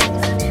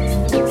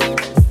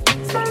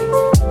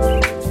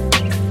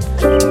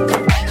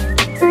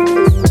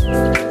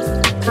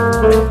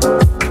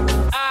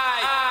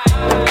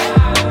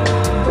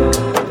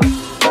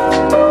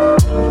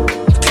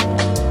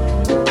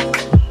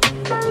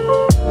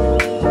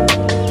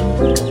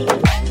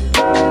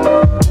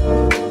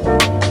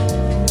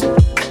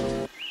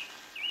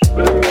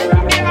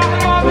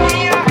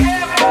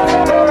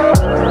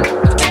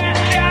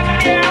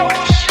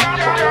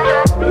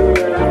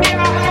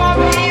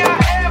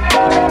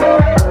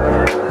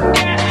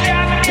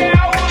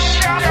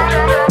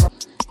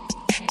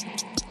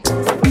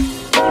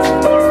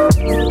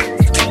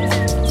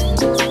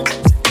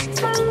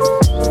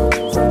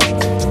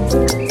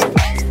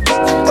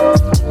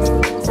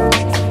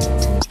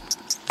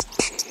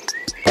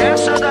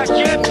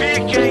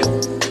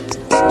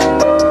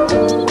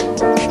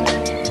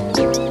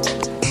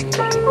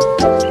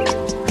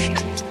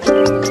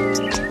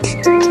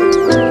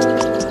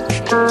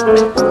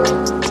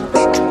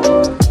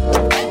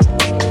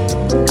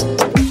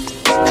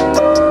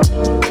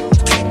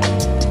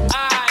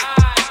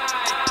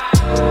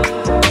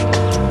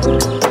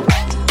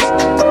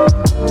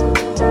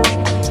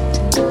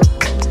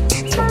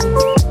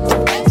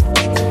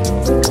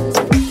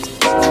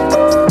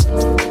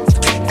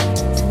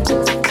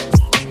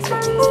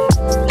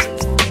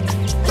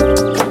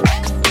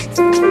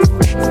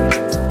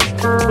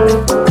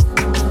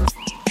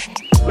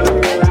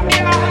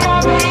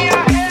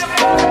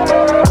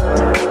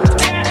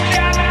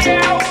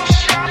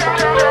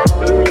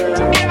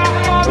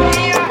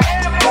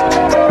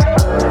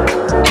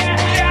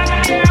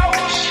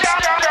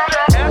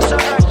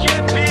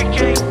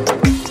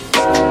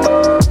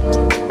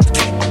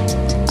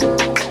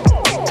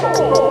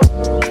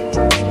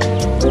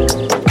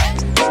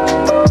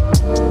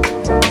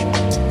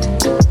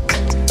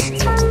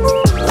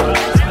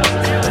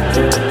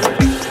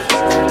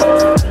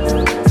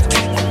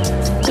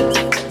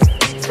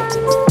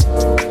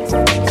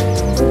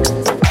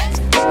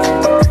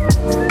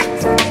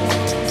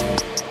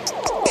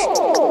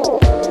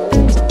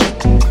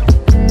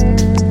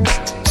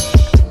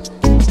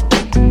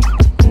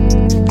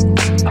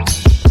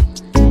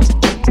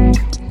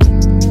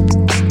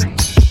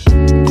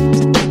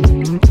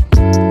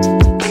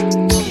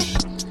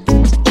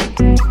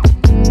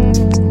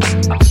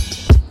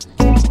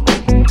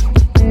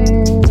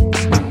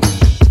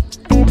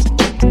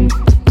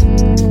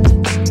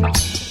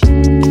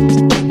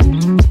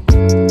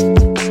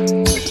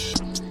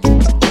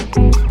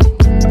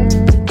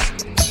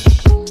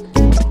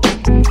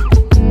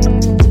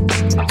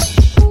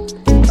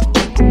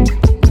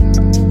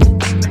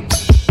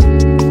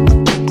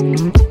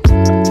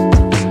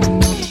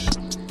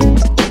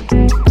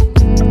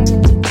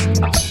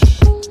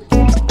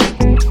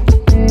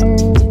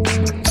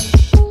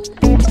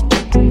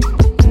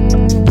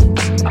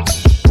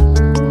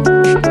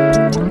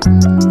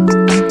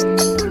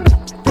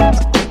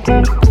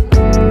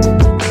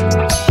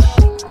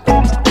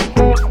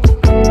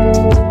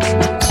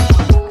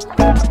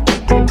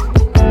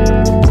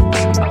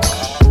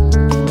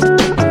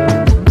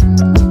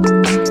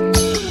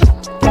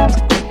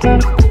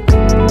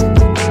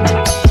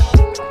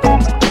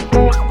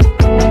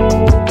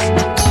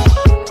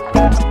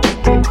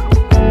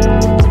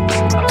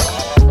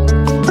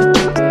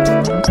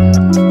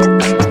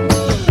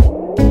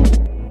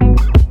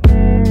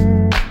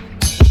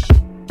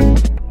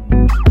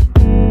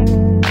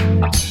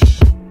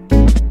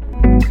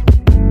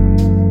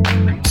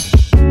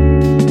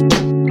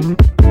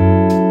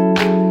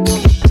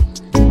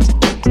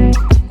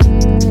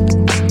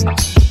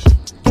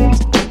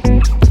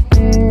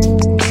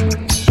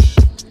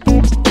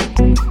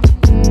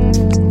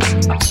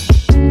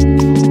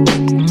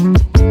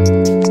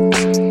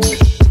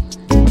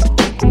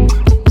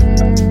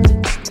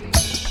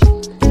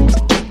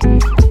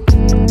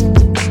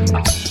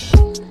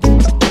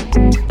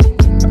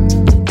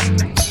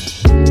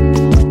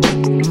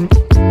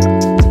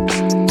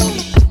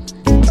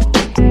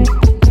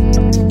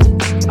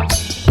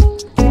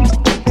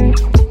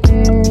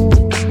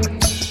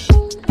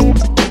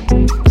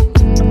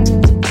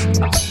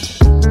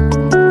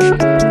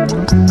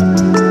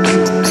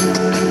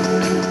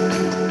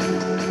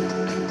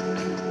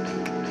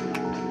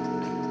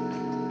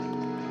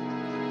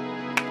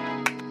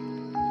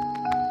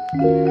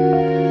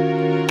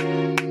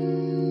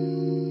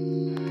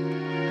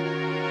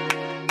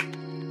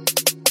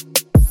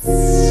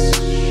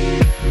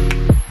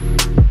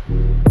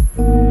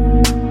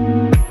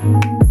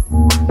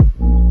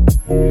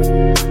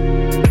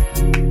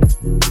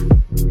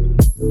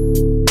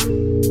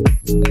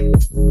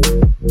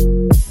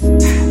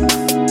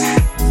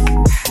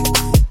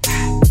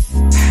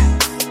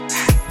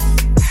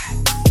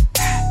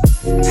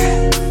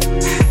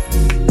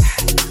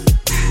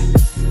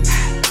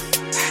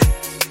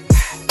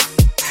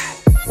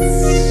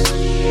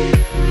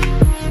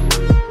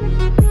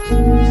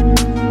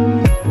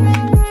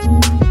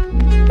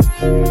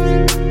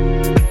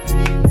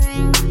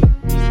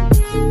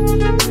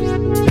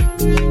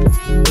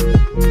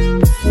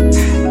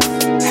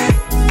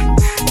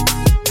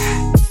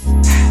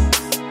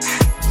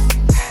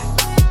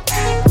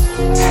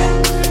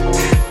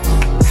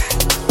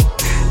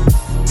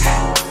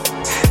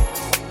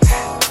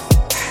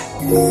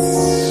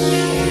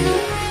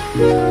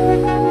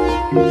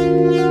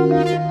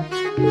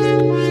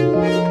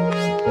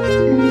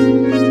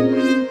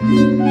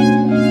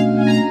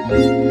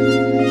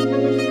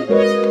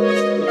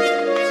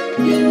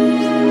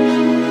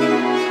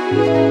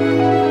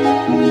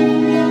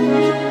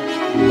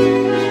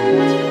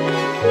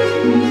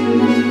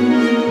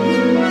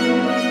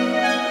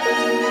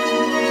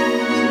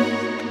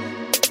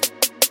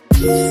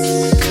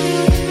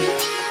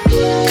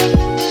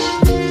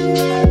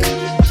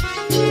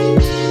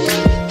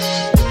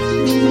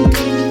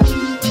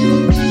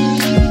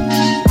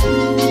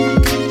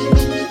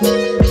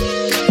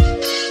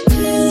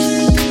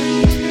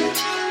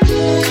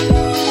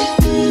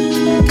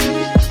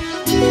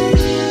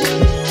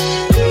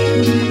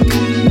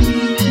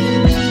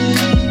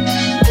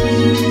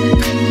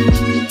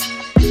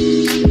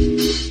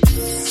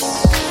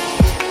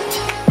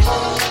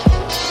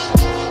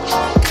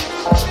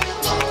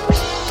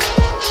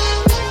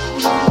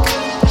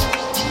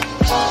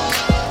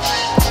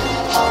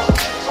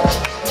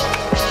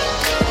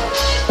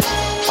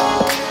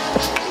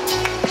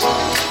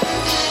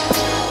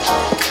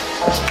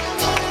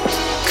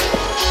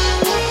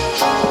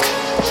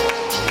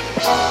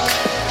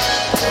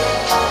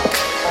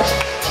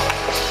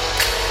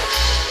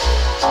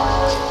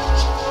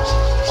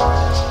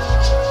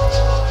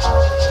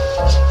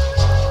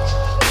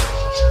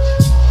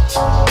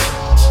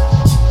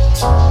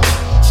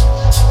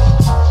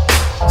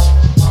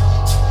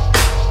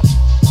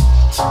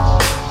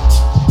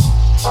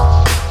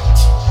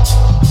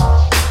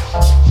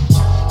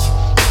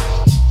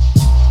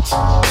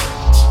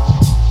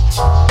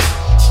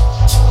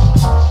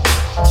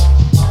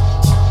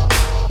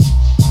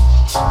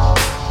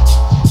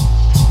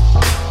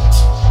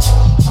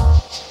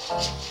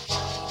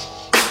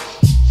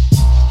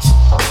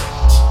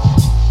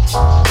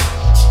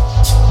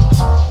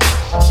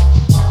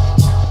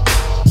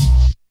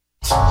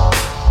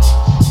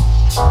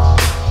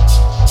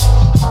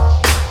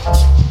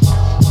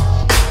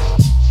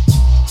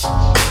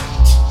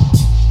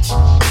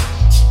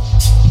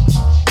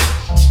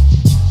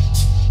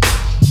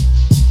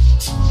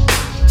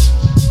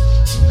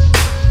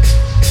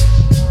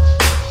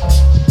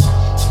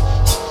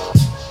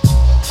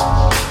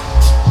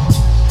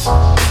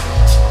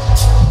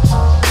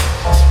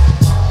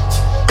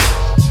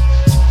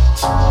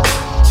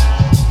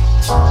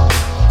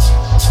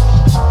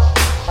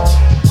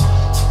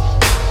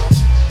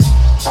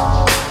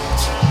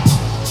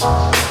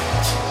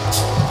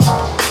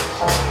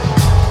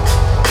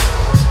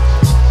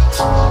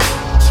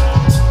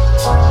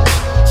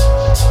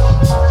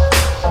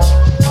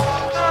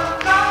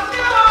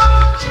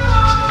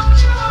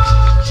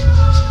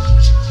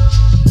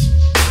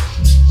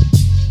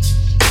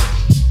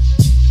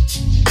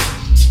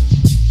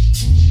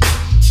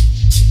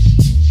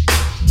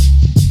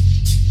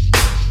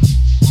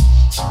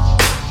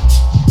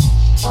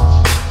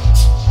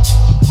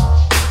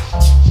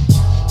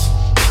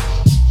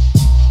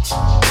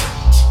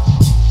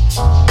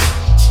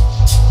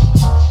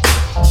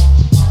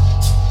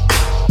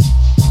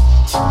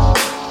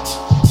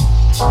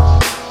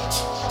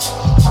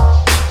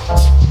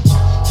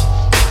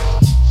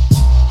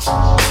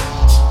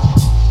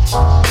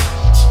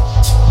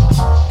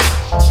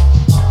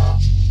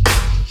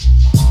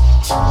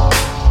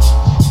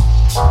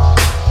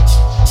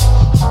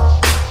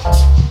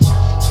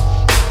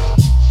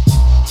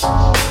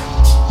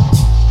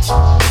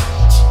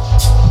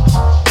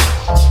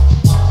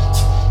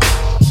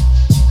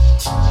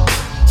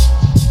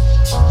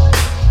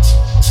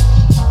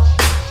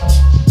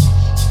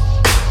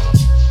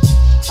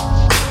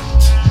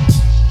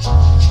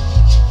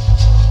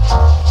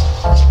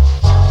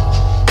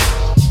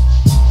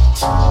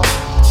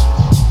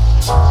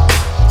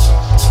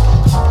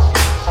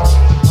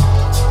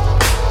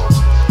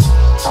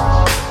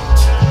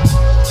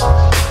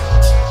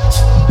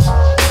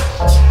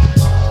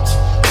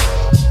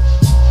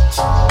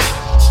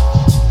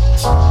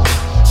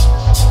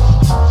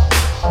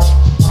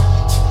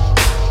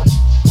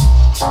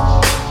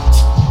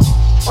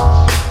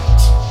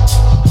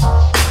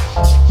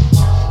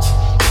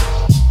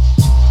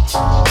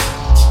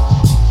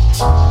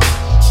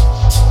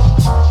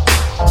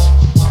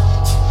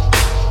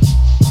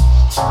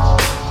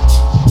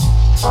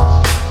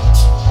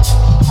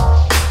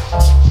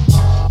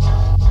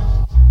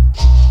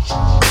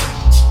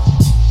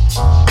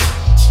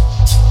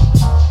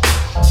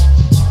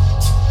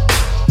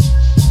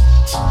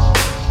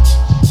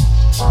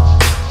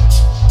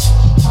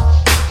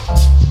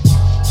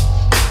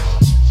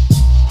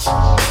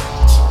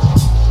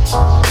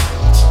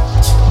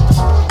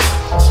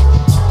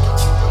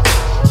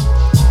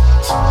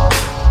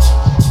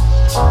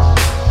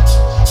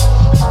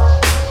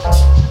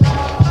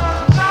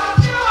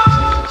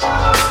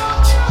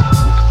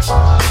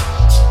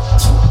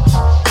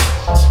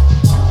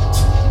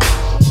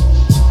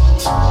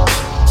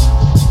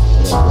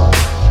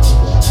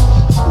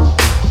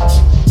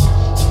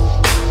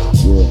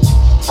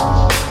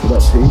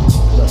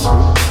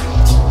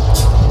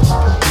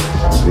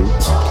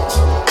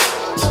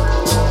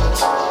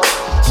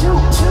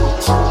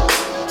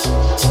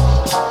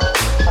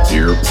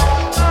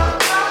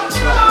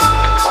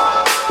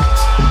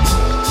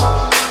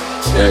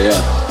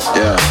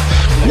Yeah.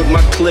 With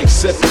my click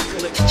sipping,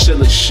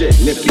 chill as shit,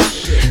 nippy.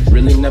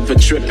 Really never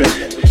tripping,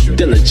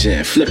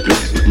 diligent,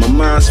 flipping. My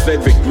mind's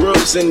favorite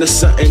grooves into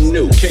something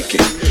new,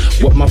 kicking.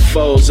 What my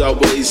foes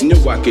always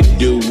knew I could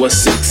do.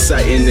 What's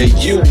exciting to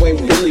you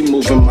ain't really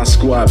moving my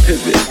squad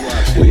pivot.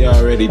 We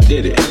already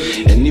did it,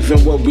 and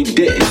even what we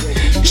didn't.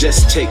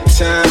 Just take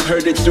time,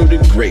 heard it through the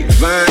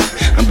grapevine.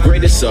 I'm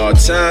greatest all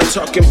time,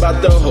 talking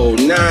about the whole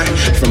nine.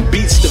 From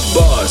beats to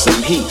bars,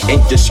 I'm heat,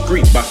 ain't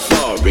discreet by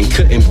far, and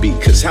couldn't be.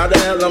 Cause how the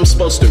hell I'm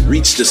supposed to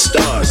reach the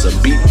stars or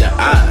beat the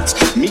odds?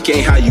 Meek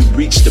ain't how you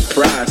reach the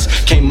prize.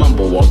 Can't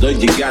mumble, although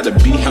you gotta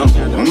be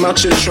humble. I'm out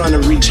here trying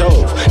to reach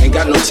hove, ain't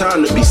got no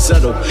time to be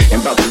subtle.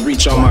 Ain't about to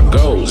reach all my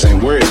goals,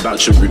 ain't worried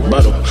about your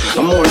rebuttal.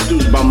 I'm more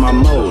enthused by my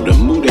mode, a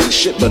mood ain't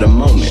shit but a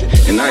moment.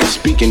 And I ain't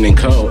speaking in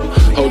code.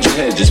 Hold your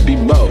head, just be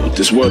bold.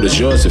 This world is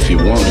yours if you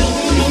want it.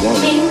 You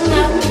want it.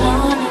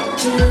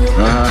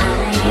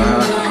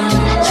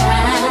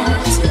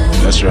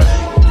 That's right.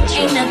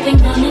 Ain't nothing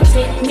gonna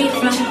take me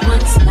from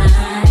what's mine.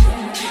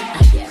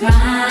 I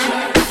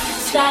cried,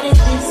 started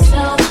this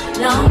so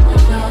long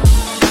ago.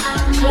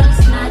 I'm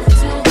close, not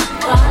too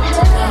far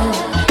to go.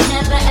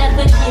 Never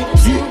ever get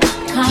too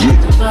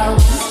comfortable.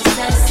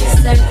 Success is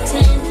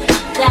certain,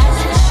 that's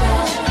for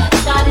sure.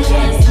 Started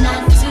this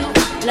not too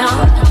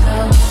long ago.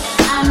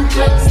 I'm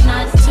close,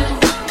 not too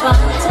far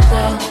to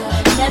go.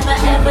 Never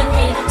ever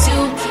get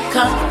too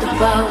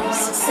comfortable.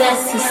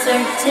 Success is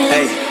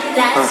certain.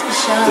 That's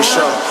for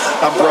sure.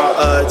 I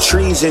brought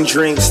trees and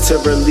drinks to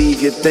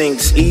relieve your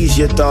thinks, ease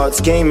your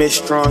thoughts. Game as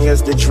strong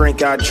as the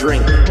drink I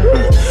drink.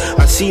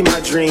 I see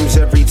my dreams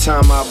every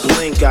time I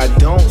blink. I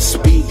don't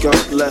speak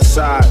unless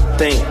I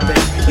think.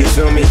 You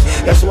feel me?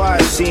 That's why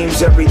it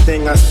seems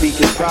everything I speak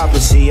is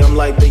prophecy. I'm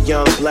like the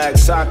young black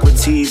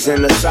Socrates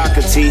and the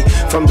soccer tee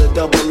from the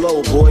double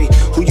O, boy.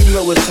 Who you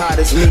know is hot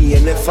as me?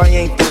 And if I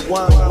ain't the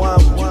one,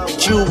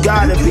 you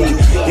gotta be.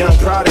 Young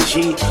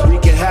prodigy,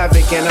 wreaking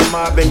havoc and I'm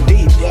mobbing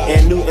deep.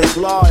 And Newton's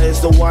law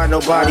is the why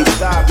nobody's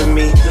stopping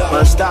me.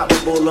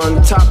 Unstoppable,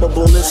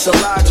 untoppable, it's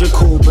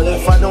illogical. But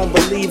if I don't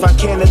believe I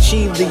can't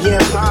achieve the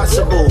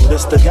impossible,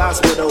 it's the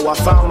gospel though, I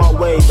found my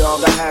way,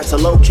 dog, I had to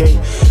locate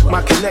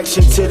my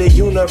connection to the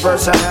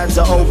universe, I had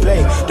to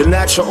obey the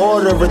natural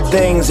order of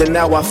things, and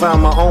now I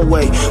found my own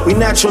way. We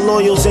natural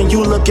loyals and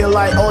you looking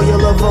like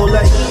oil of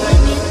Olay.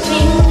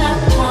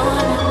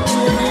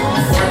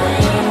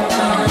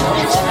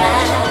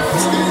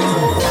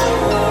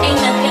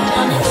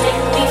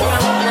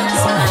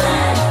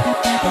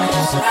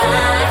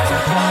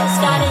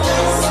 Started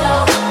this so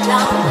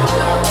long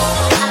ago.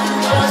 I'm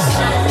close,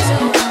 not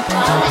too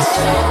far to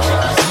go.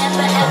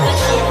 Never ever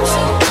get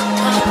too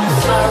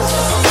comfortable.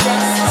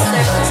 Success is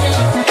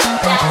certain,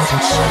 that's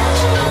for sure.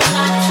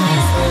 Started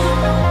this.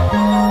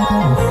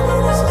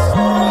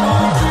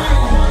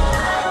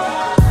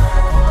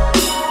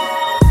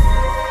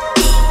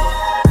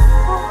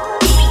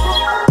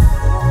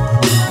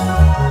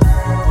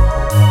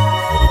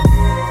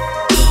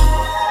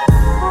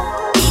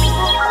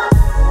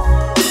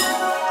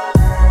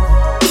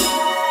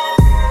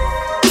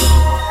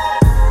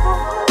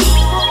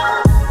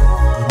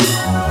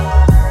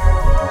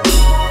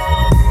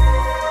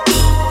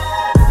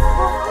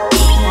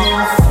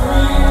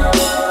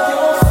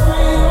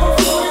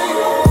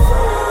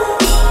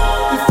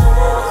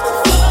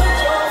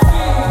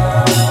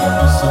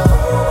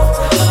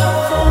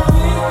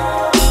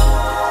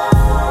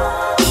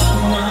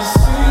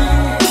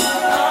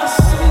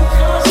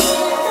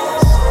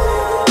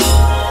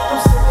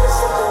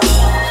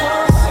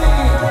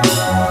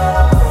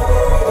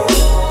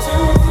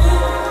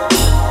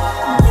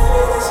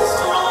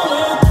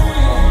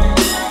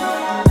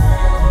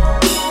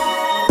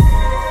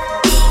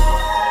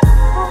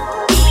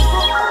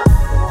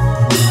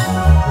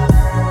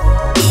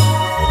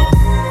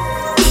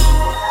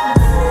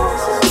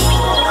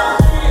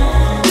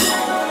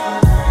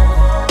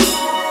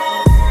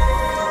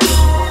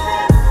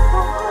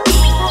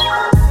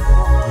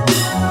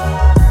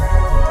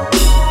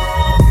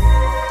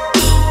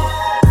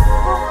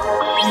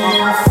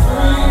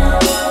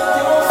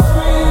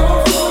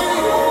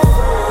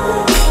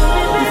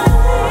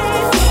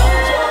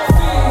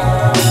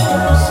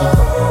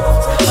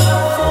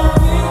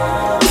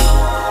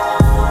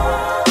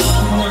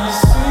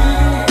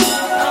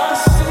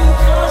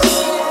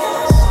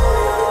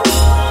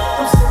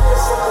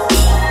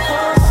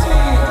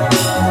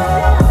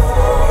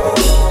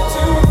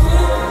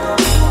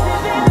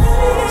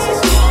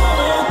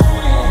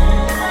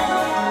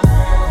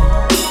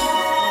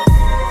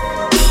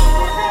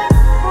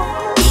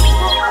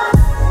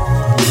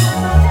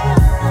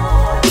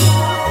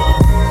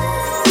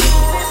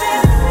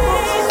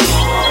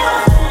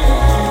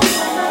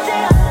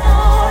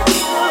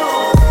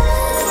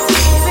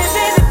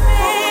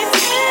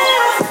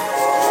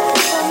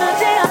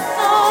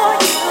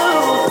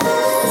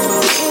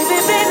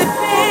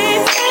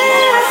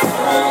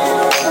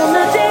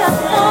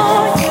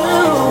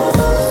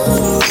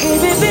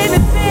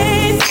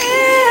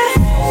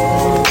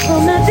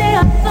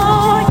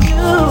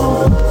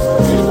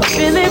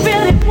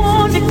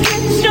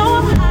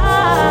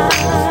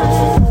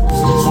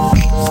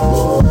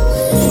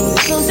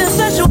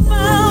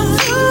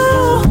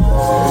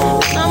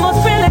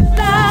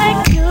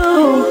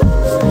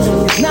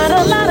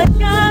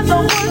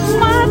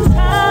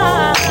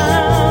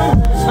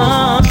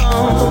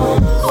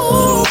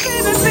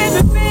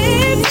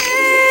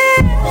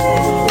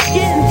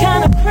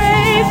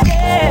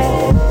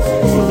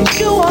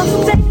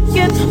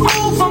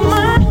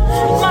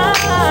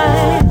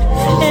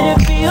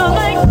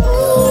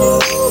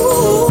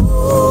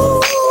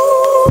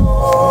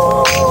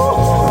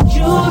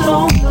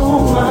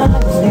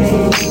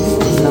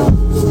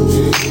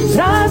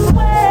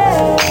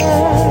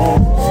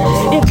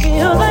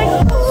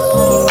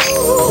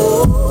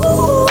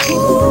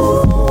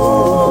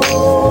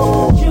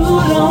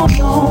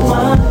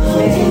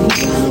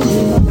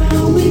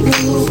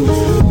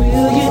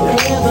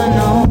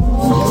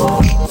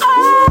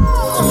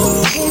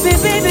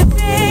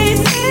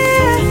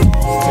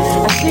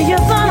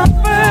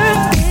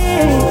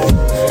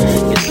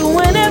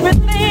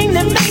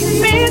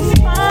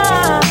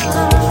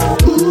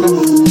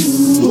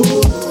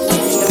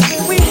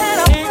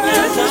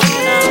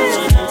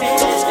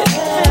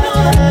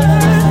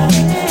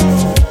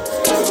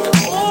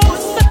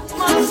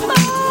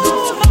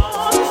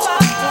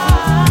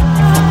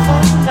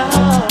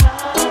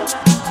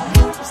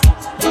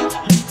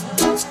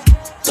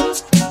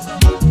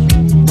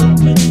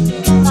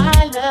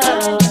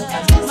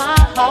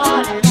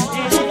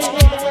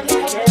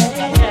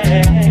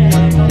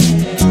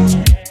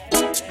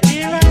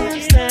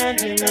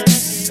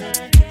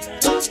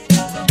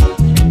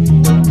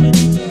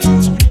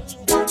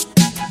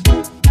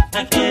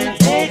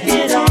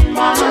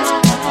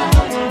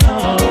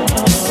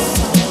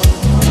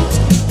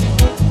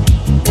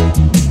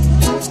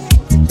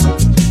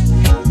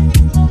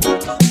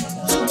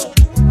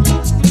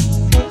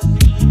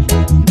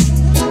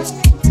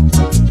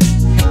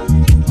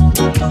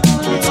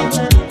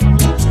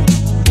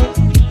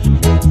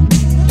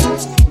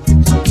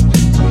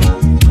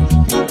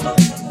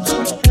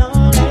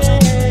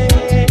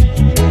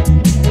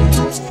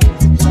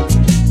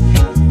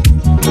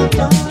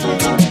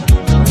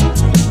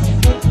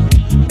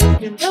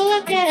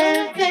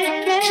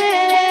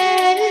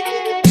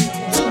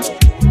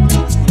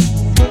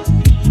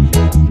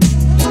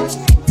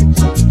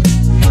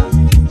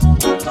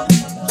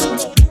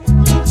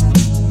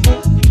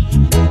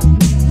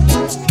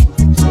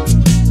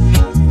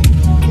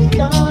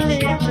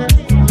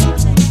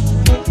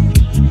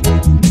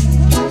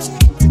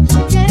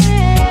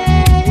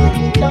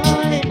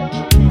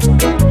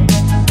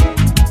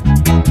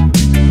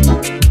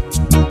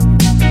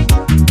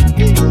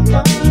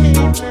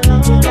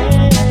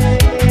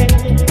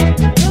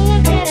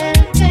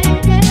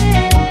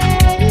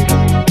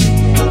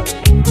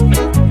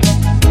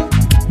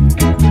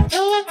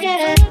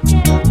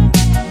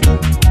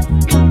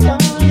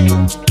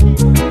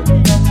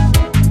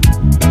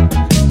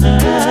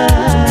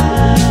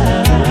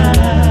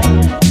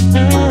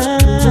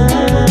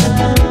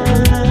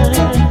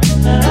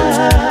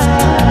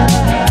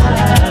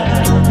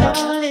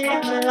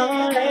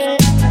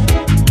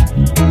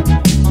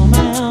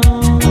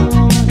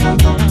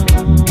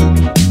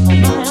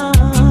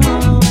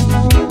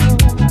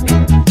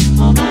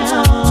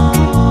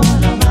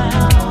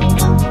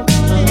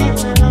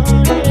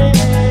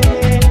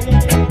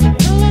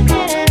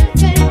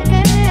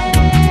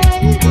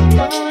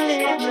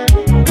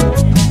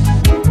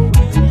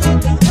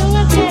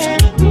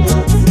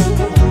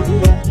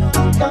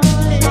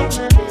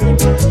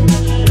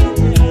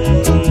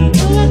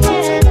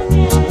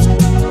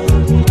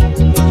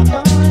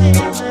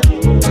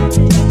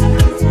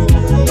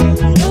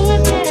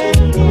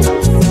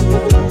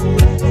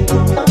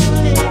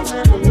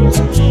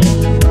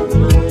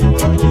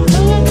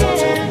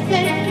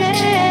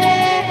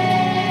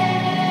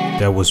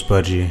 That was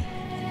Budgie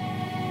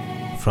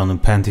from the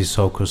Panty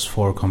Soakers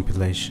 4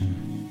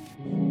 compilation.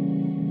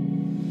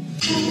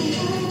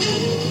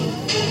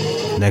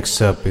 Next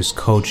up is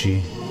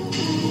Koji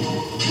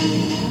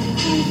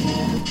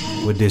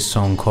with this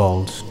song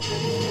called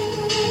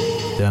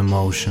The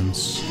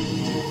Emotions.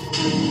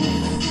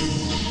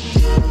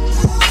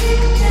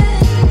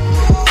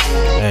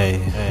 Hey,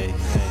 hey,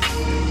 hey.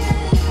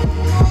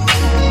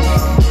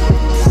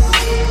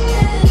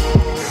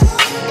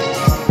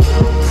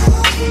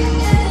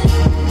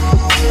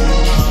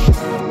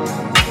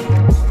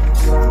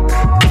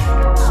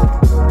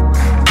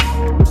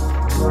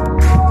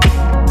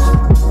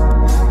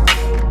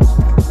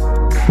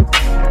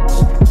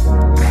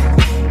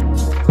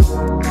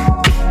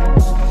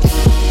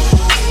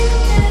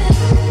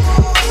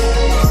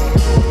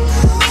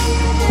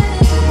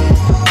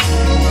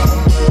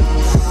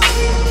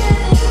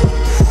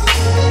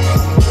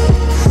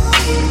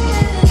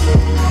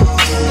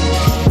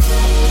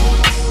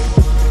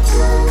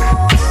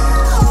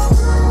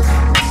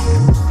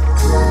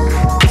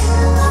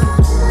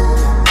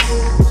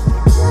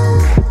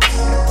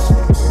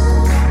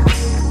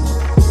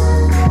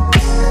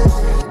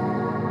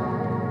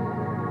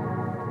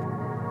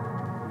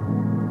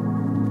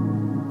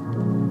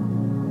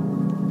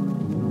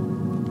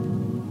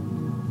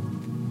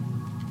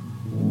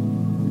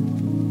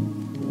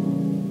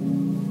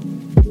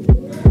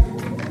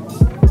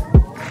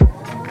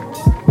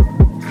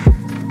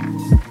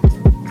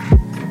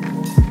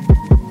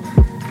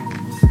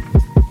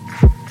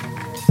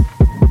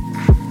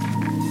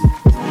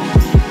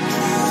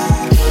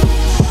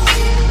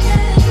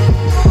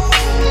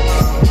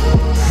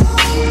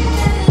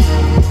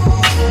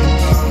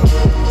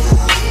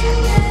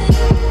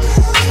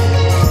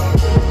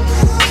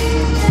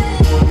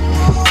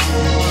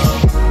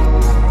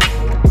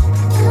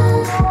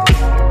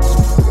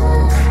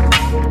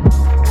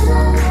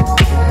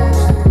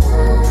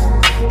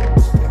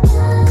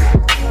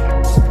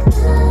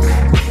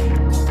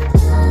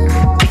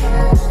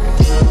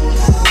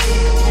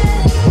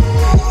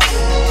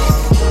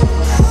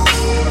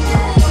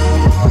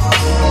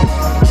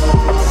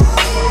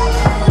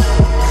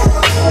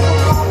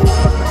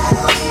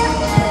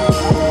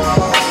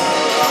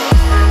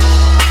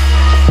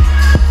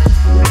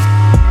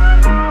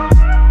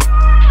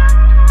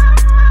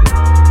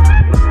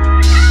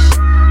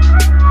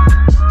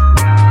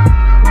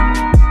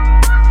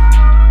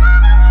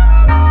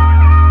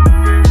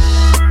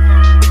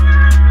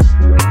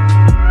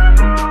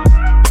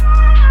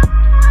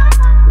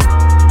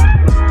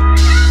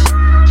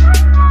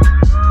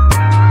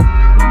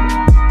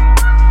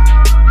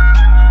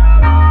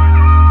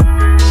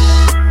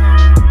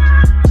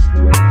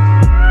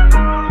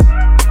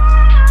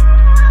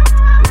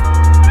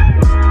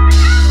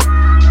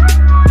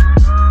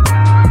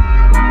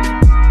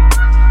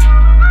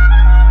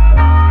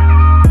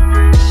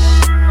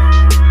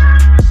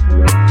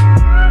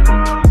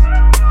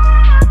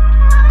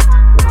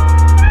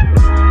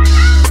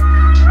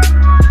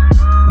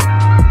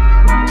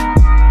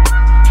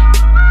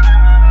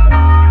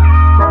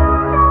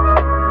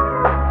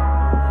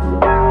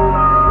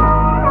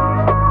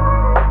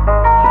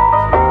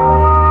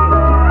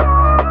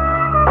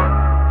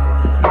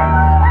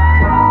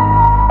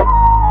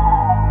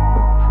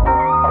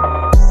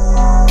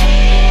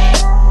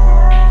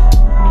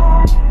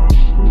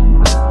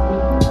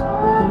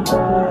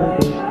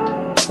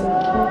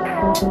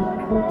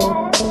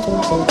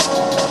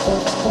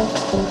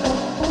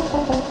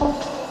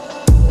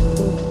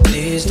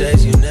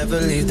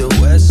 never leave the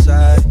west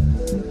side.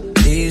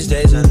 These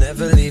days I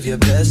never leave your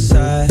best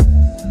side.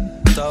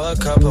 Throw a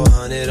couple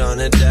hundred on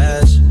the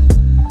dash.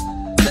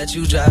 Let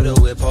you drive the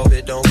whip, hope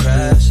it don't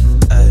crash.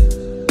 Ay,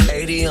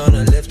 80 on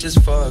the lift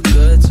just for a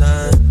good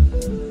time.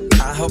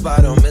 I hope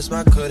I don't miss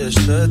my coulda,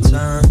 should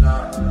time.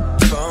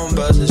 Phone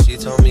buzzing, she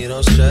told me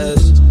don't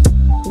stress.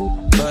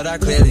 But I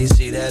clearly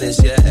see that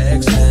it's your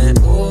ex. And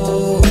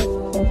ooh,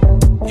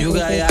 you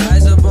got your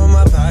eyes up on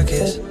my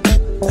pockets.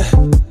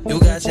 You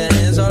got your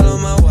hands all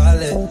on my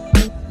wallet.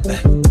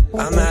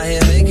 I'm out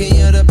here making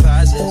your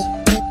deposits.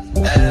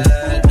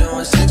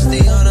 Doing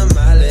 60 on the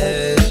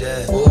mileage.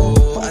 Yeah.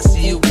 Ooh, I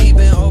see you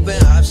keeping open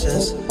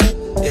options.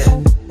 Yeah,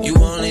 you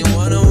only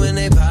want them when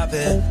they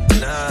poppin'.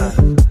 Nah,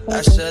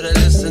 I should've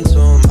listened to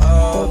them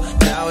all.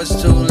 Now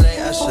it's too late,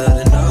 I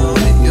should've known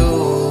that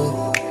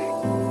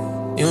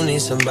you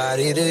need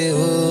somebody to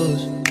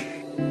use.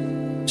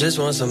 Just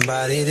want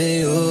somebody to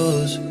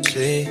use.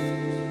 See,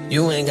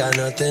 you ain't got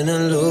nothing to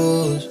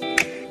lose.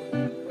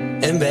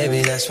 And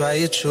baby, that's why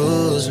you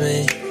choose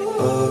me.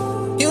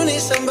 Oh, you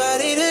need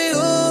somebody to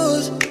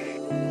use.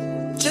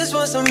 Just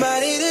want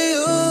somebody to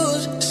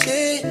use.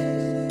 See,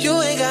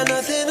 you ain't got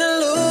nothing to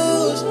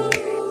lose.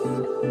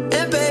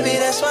 And baby,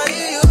 that's why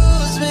you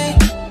use me.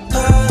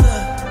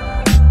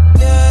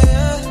 Yeah,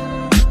 yeah.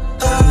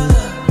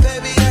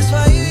 Baby, that's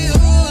why you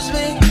use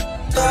me.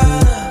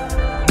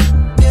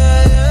 Yeah,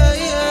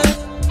 yeah,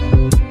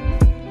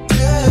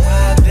 yeah.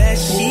 I bet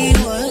she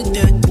would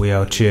do. We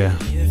out here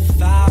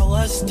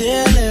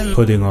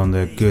putting on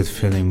the good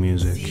feeling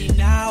music.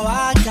 Now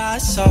I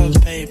got some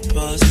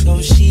paper,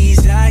 so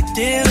she's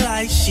acting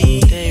like she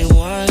day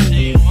one.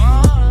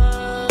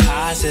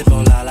 I sip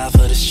on Lala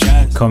for the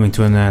strap. Coming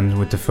to an end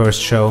with the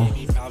first show.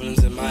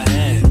 Problems in my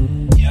head.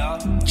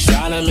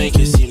 Trying to make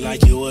it seem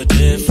like you were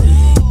different.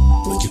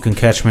 You can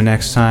catch me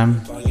next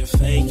time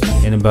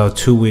in about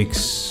 2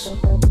 weeks.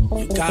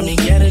 You got me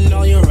getting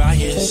all your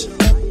rockets.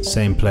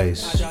 Same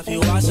place. I drop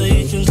you out so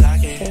you can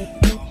clock it.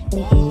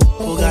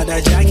 Who got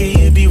that jacket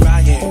you be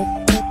rocking?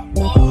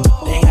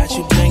 They got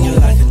you blinging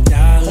like a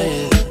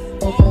diamond.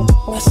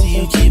 I see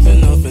you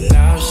keeping open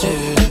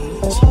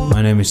options.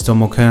 My name is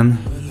Tomo Ken.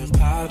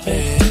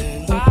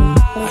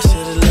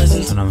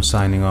 And I'm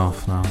signing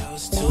off now.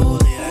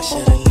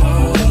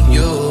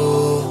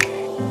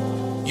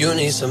 You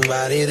need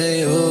somebody to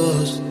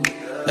use.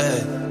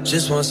 Hey,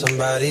 just want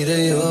somebody to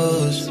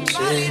use.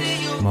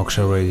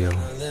 Moksha Radio.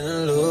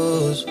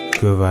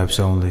 Good vibes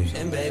only.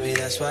 And baby,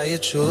 that's why you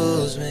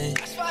choose me.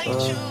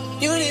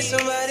 You need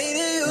somebody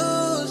to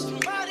use.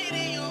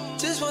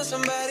 Just want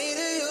somebody.